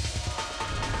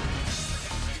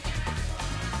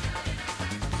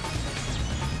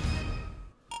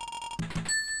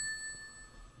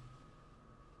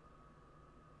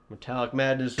 Metallic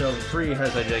Madness over 3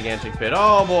 has a gigantic pit.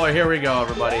 Oh boy, here we go,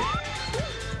 everybody.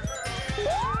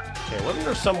 Okay, wasn't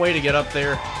there some way to get up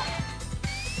there?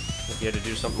 If you had to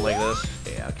do something like this?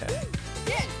 Yeah, okay.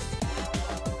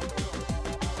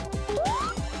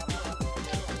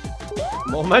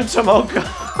 Momentum, oh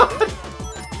god!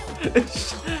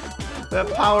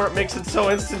 That power, it makes it so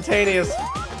instantaneous.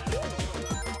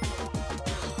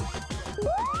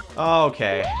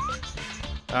 Okay.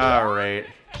 Alright.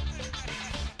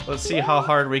 Let's see how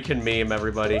hard we can meme,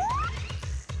 everybody.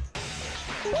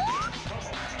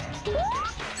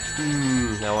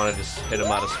 I wanted to just hit him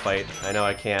out of spite. I know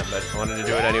I can't, but I wanted to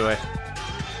do it anyway.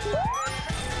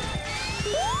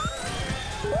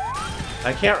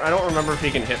 I don't remember if he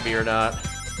can hit me or not.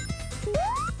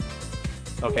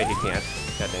 Okay, he can't.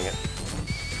 God dang it.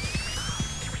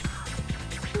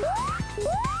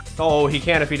 Oh, he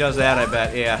can if he does that, I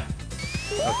bet. Yeah.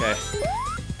 Okay.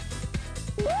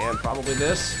 And probably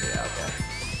this. Yeah, okay.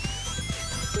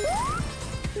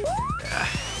 Yeah.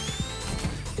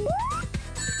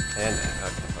 And that.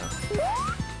 Okay, well.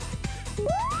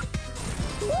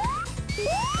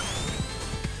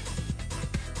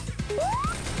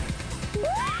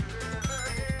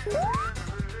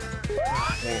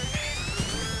 Oh, dang it.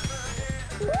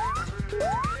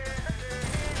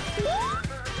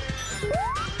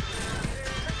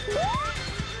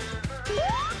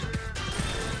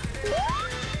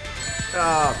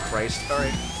 Oh, Christ.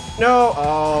 Alright. No!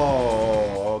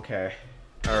 Oh, okay.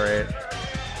 Alright.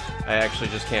 I actually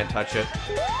just can't touch it.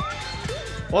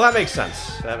 Well, that makes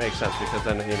sense. That makes sense, because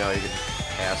then, you know, you can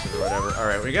pass it or whatever.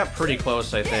 Alright, we got pretty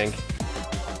close, I think.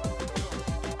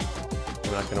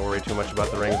 I'm not gonna worry too much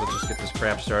about the rings. Let's just get this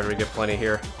crap started. We get plenty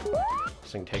here.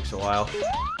 This thing takes a while.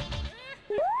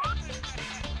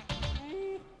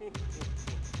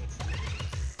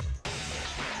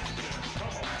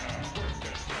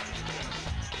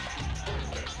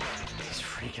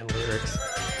 lyrics.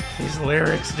 These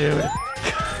lyrics, dude.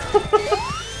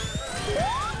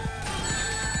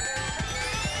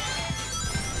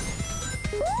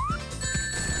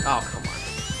 Oh, come on.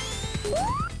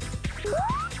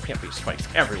 Can't be spikes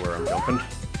everywhere I'm jumping.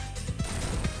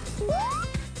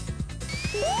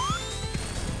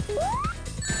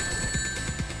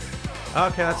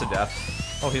 Okay, that's a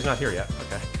death. Oh, he's not here yet.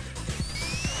 Okay.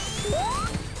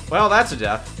 Well, that's a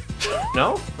death.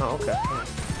 No? Oh, okay.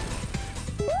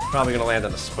 Probably gonna land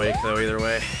on a spike, though, either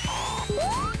way.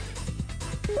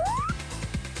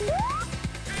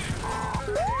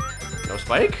 No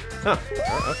spike? Huh.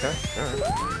 Oh, okay.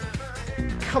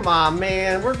 Alright. Come on,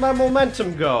 man. Where'd my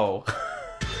momentum go?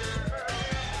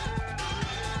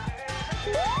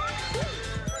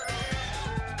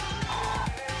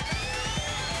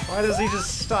 Why does he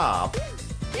just stop?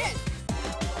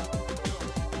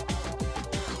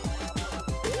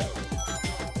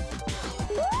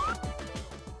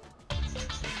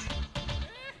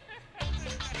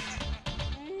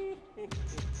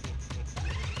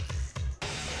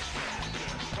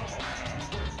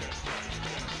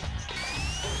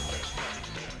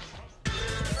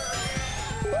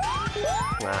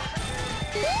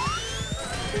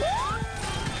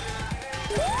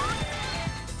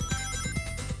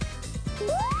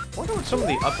 I wonder what some of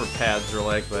the upper pads are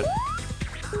like, but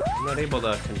I'm not able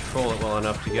to control it well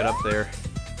enough to get up there.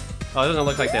 Oh, it doesn't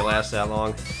look like they last that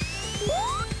long.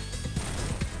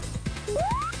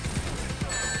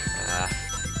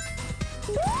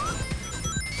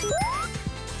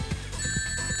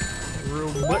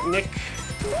 Robotnik,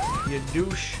 you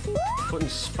douche. Putting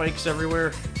spikes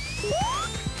everywhere.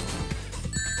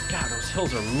 God, those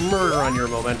hills are murder on your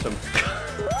momentum.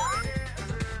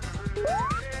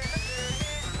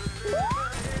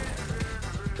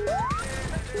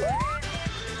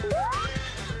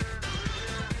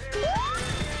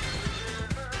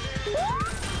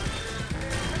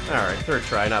 Alright, third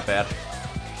try, not bad.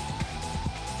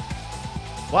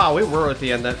 Wow, we were at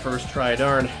the end that first try,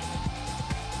 darn.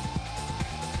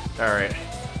 Alright.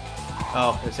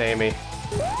 Oh, it's Amy.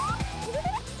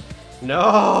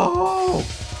 No!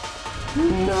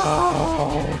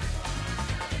 No!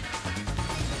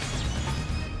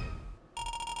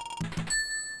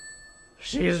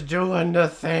 She's doing the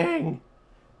thing!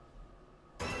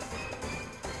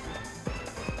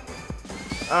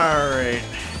 Alright.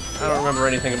 I don't remember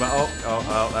anything about...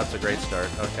 Oh, that's a great start.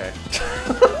 Okay.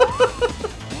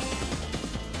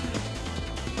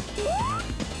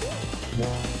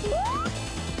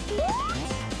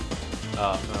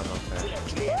 Okay.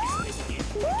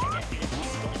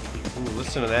 Ooh,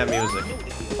 listen to that music.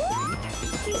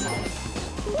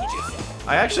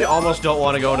 I actually almost don't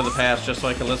want to go to the past just so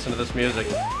I can listen to this music.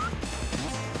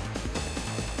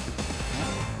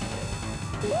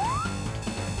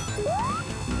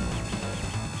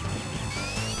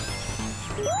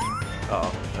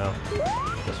 Uh-oh, no.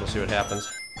 Guess we'll see what happens.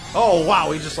 Oh,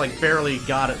 wow, he just, like, barely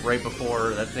got it right before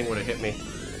that thing would have hit me.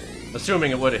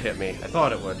 Assuming it would have hit me. I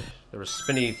thought it would. There were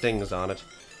spinny things on it.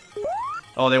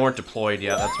 Oh, they weren't deployed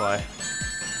yet, that's why.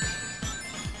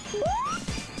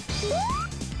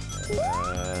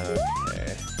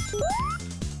 Okay.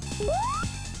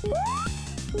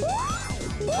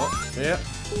 Oh, yeah.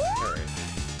 Alright.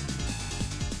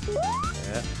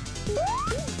 Yeah.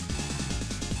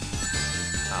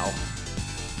 Ow.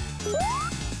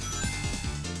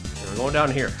 Okay, we're going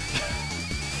down here.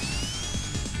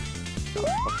 Oh,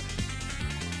 okay.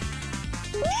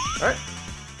 Alright.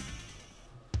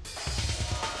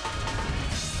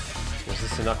 Is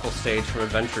this a knuckle stage from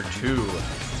Adventure 2?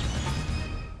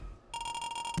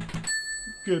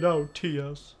 Get out,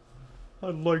 TS. I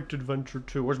liked Adventure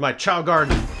 2. Where's my Chow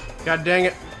Garden? God dang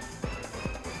it.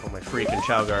 Oh, my freaking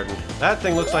Chow Garden. That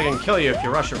thing looks like it can kill you if you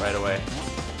rush it right away.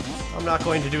 I'm not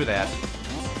going to do that.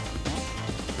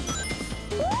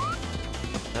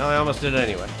 Well, I almost did it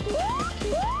anyway.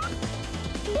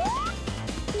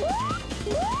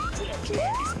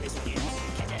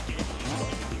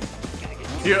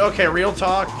 Dude, okay, real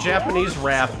talk, Japanese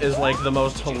rap is like the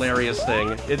most hilarious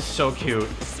thing. It's so cute.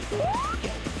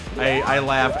 I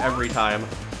laugh every time.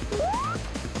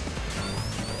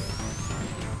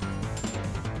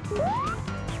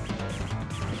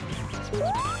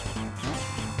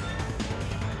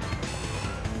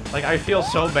 Like, I feel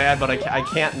so bad, but I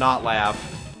can't not laugh.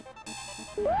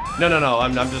 No,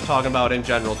 I'm just talking about in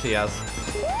general, TS.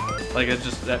 Like,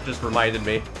 that just reminded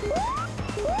me.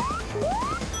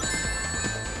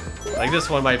 Like, this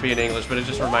one might be in English, but it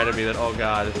just reminded me that, oh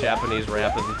god, Japanese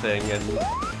rap is a thing, and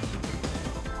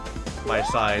my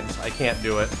sides, I can't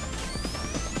do it.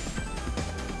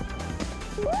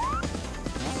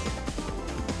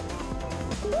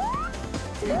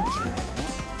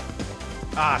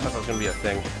 Ah, I thought that was gonna be a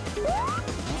thing.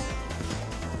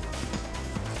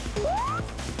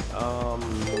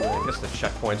 I guess the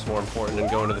checkpoint's more important than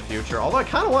going to the future. Although I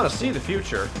kind of want to see the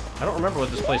future. I don't remember what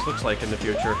this place looks like in the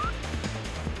future.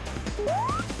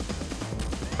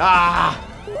 Ah!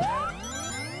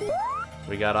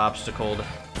 We got obstacled.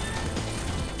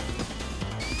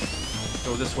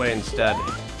 Go this way instead.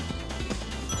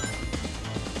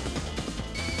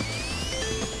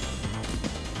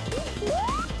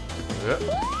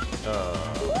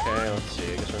 Okay, let's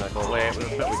see. I guess we're not going away. I bet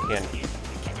we can.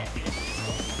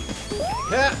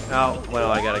 Yeah. Oh, well,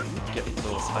 I gotta get a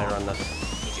little higher on this.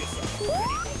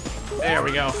 There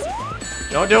we go.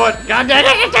 Don't do it! God dang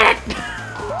it! You did it!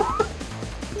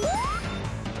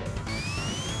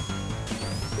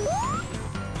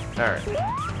 Alright.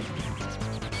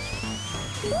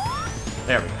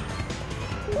 There we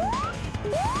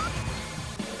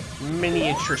go.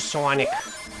 Miniature Sonic.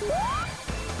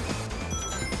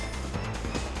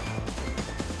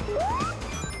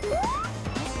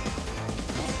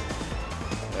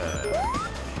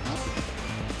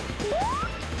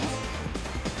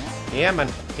 Yeah, man.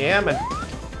 Yeah, man.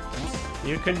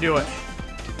 You can do it.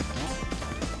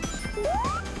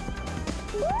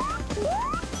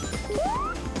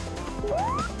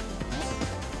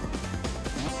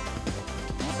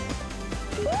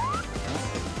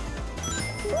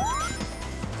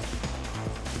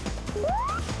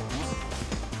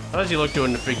 How does he look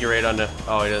doing the figure eight on the...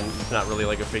 Oh, he doesn't. It's not really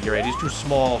like a figure eight. He's too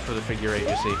small for the figure eight,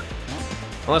 you see.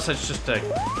 Unless it's just I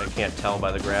can't tell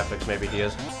by the graphics. Maybe he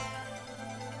is.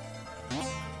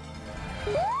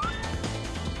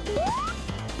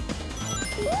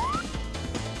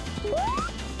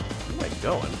 Where am I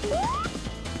going?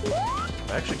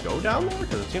 Do I actually go down there?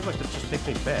 Because it seems like this just takes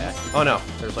me back. Oh no,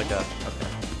 there's like a... Okay.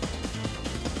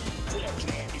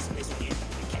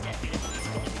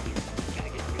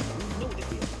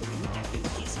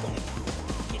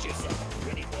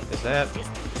 Is that... It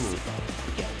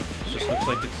just looks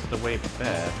like it's the way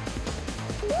back.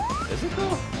 Is it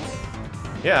though?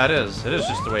 Yeah, it is. It is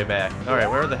just the way back. Alright,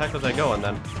 where the heck was I going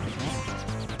then?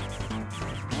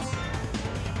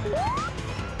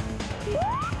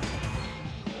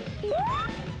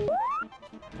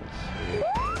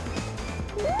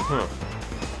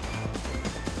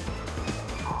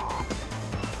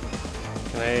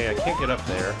 I can't get up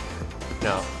there.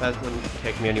 No, that wouldn't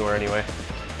take me anywhere anyway.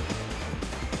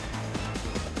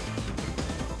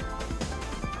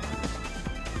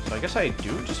 So I guess I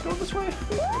do just go this way?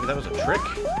 Maybe that was a trick?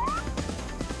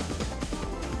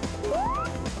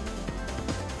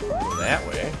 Go that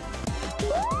way.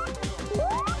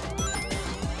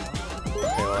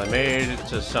 Okay, well I made it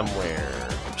to somewhere.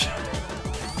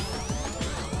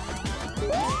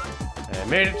 I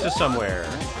made it to somewhere.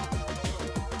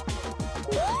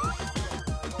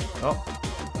 Oh.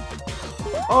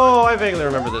 Oh, I vaguely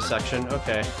remember this section.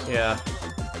 Okay, yeah.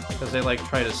 Because they, like,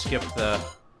 try to skip the...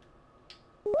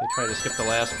 They try to skip the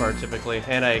last part, typically.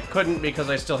 And I couldn't because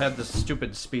I still had the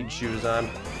stupid speed shoes on.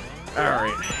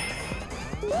 Alright.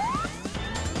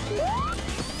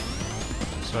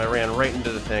 So I ran right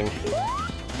into the thing.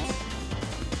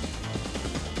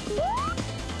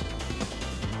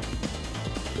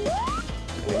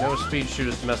 I mean, no speed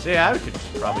shoes to mess... Yeah, I could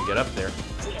probably get up there.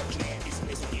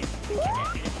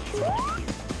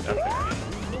 Okay.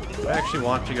 Do I actually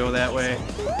want to go that way?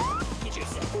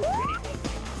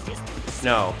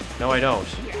 No. No, I don't.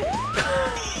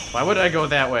 Why would I go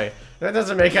that way? That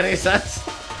doesn't make any sense.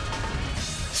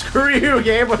 Screw you,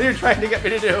 game. What are you trying to get me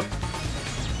to do?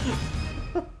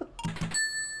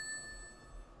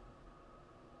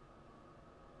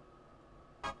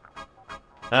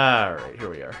 Alright, here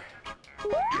we are.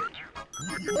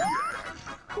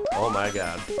 Oh my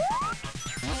god.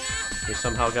 We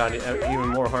somehow got even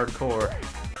more hardcore.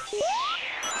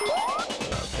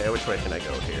 Okay, which way can I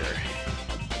go here?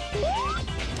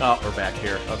 Oh, we're back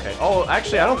here. Okay. Oh,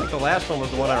 actually, I don't think the last one was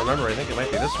the one I remember. I think it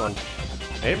might be this one.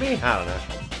 Maybe? I don't know.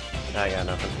 I got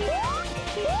nothing.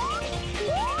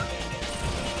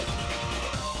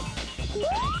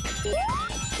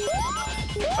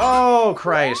 Oh,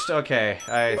 Christ. Okay.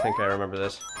 I think I remember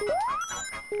this.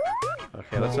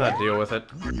 Okay, let's not deal with it.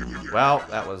 Well,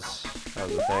 that was the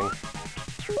thing.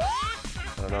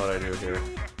 I don't know what I do here.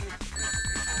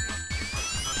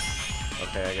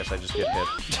 Okay, I guess I just get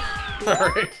hit.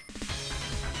 Alright.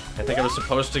 I think I was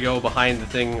supposed to go behind the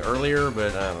thing earlier,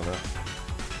 but I don't know.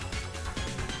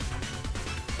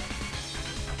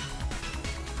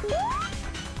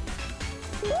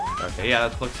 Okay, yeah,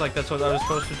 that looks like that's what I was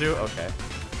supposed to do. Okay.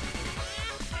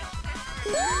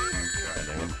 God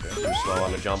dang it. Too slow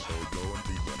on the jump.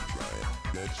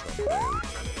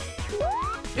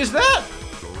 Is that?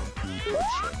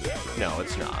 No,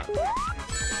 it's not.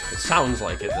 It sounds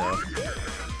like it, though.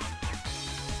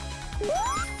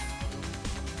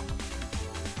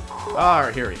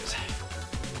 Alright, here he is.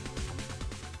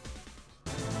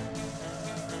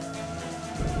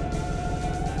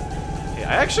 Okay,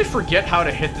 I actually forget how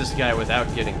to hit this guy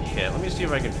without getting hit. Let me see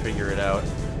if I can figure it out.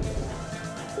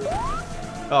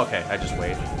 Okay, I just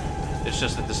wait. It's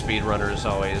just that the speedrunner is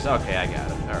always... Okay, I got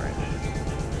it. Alright.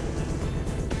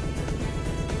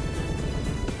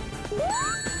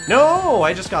 No!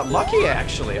 I just got lucky,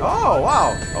 actually. Oh,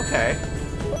 wow. Okay.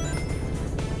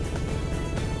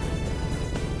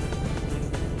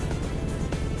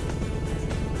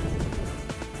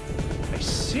 I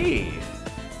see.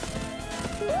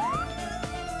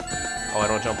 Oh, I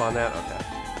don't jump on that? Okay.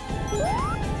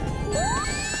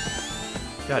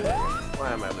 God damn it.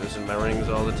 Why am I losing my rings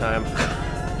all the time?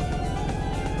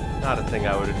 Not a thing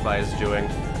I would advise doing.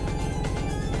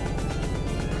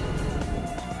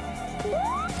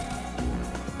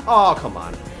 Oh, come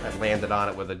on. I landed on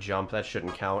it with a jump. That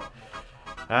shouldn't count.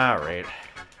 Alright.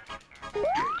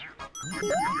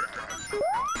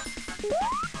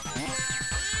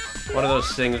 One of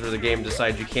those things where the game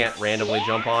decides you can't randomly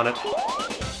jump on it.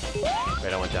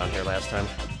 Wait, I went down here last time.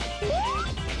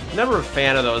 Never a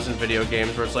fan of those in video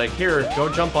games where it's like, here, go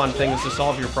jump on things to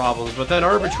solve your problems, but then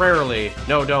arbitrarily,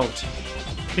 no, don't.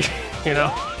 You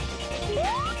know?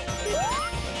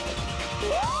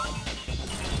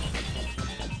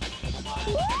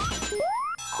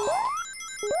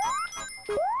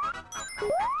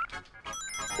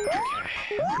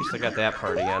 Okay, at least I got that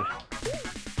part again.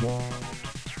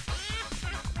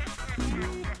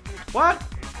 What?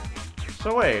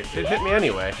 So wait, it hit me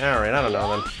anyway. Alright, I don't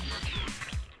know then.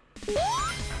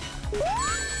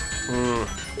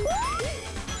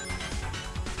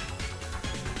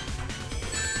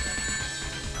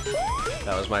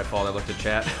 That was my fault, I looked at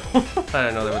chat. I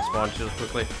didn't know they would spawn just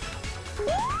quickly.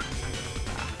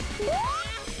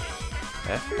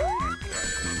 Eh?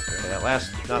 Okay, that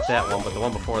last, not that one, but the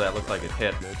one before that looked like it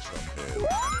hit.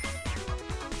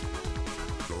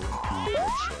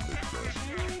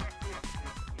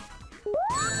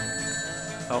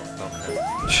 Oh, okay.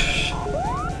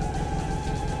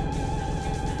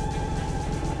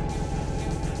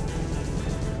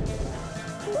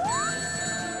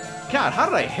 God, how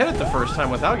did I hit it the first time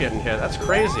without getting hit? That's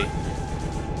crazy.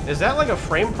 Is that like a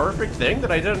frame perfect thing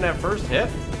that I did in that first hit?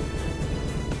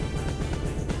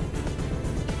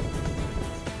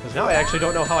 Because now I actually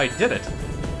don't know how I did it.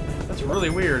 That's really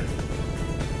weird.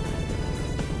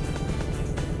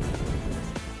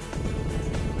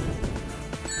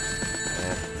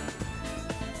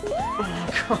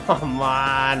 Come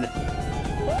on.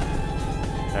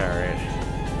 Alright.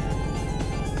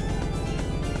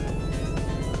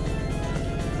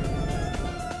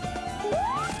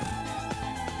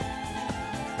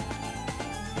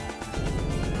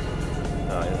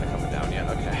 Oh, you're not coming down yet.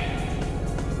 Okay.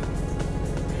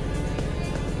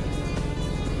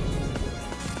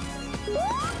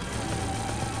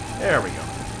 There we go.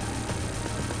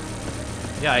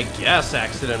 Yeah, I guess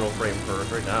accidental frame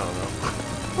perfect. I don't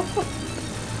know.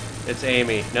 It's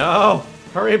Amy. No!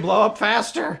 Hurry, blow up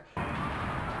faster!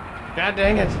 God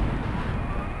dang it.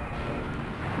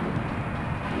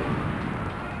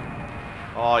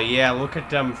 Oh yeah, look at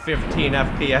them 15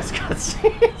 FPS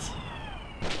cutscenes.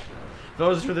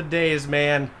 Those were the days,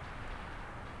 man.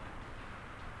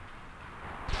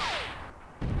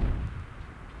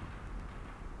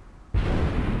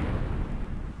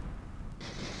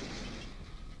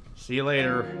 See you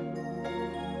later.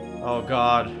 Oh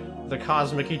god, the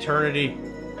cosmic eternity.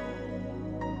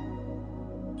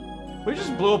 We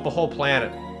just blew up a whole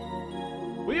planet.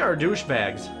 We are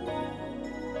douchebags.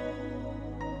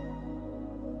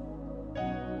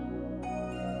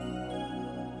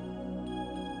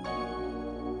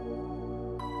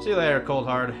 See you later, Cold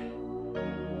Hard.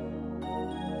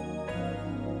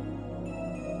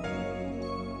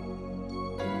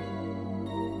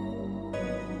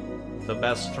 The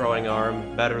best throwing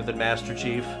arm, better than Master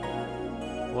Chief.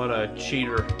 What a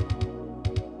cheater.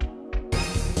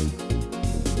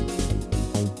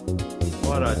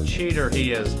 What a cheater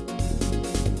he is.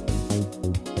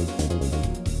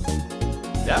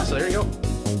 Yeah, so there you go.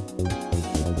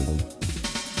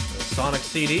 The Sonic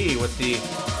CD with the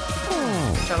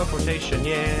teleportation,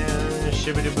 yeah,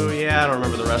 shibbity-boo, yeah, I don't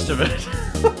remember the rest of it.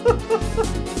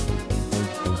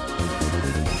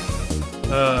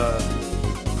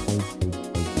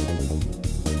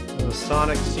 The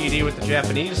Sonic CD with the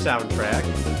Japanese soundtrack.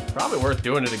 Probably worth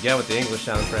doing it again with the English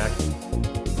soundtrack.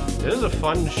 It is a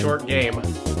fun, short game.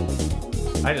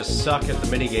 I just suck at the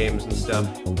minigames and stuff.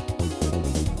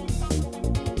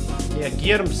 Yeah,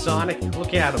 get him, Sonic.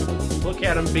 Look at him. Look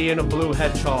at him being a blue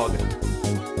hedgehog.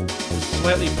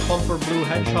 Slightly plumper blue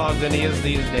hedgehog than he is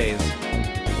these days.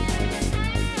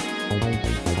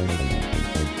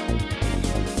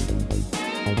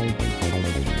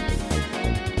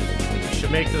 We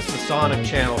should make this a Sonic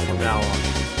channel from now on.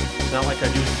 It's not like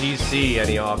I do ZC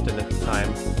any often at the time.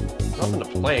 Nothing to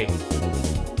play.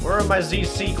 Where are my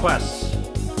ZC quests?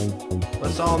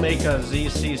 Let's all make a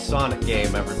ZC Sonic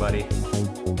game, everybody.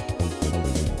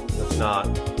 If not,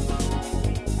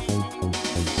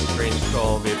 screen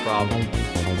scroll will be a problem.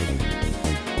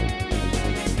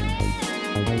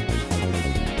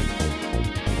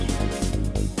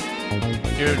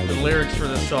 Dude, the lyrics for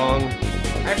this song,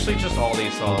 actually just all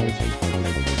these songs.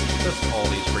 Just all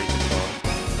these freaking songs.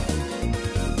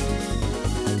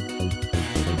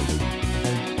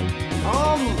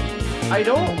 I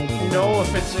don't know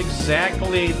if it's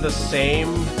exactly the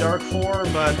same Dark 4,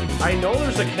 but I know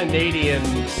there's a Canadian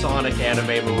Sonic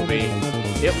anime movie.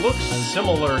 It looks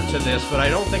similar to this, but I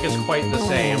don't think it's quite the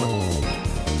same.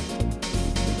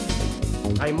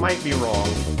 I might be wrong.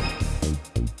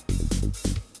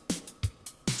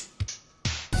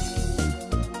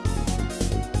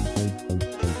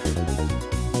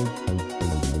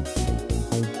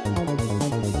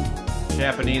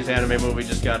 Japanese anime movie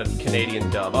just got a Canadian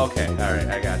dub. Okay, alright,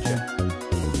 I gotcha.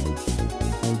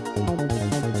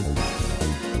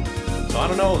 So I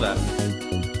don't know then.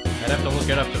 I'd have to look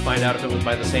it up to find out if it was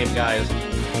by the same guys.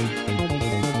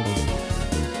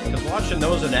 Because watching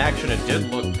those in action, it did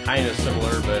look kind of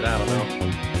similar, but I don't know.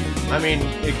 I mean,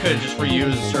 it could just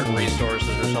reuse certain resources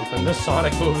or something. The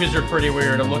Sonic movies are pretty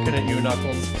weird. I'm looking at you,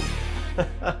 Knuckles.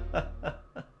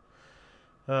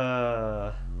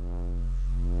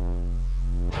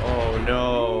 Oh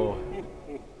no.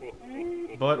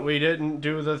 But we didn't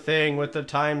do the thing with the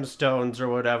time stones or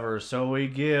whatever, so we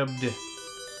gibbed.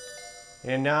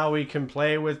 And now we can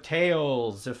play with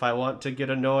Tails if I want to get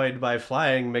annoyed by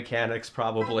flying mechanics,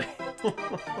 probably.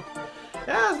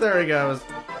 Yes, there he goes.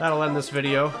 That'll end this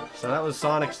video. So that was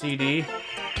Sonic CD,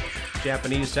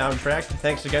 Japanese soundtrack.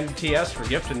 Thanks again to TS for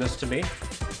gifting this to me.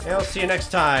 And I'll see you next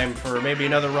time for maybe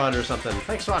another run or something.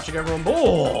 Thanks for watching, everyone.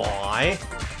 Bye!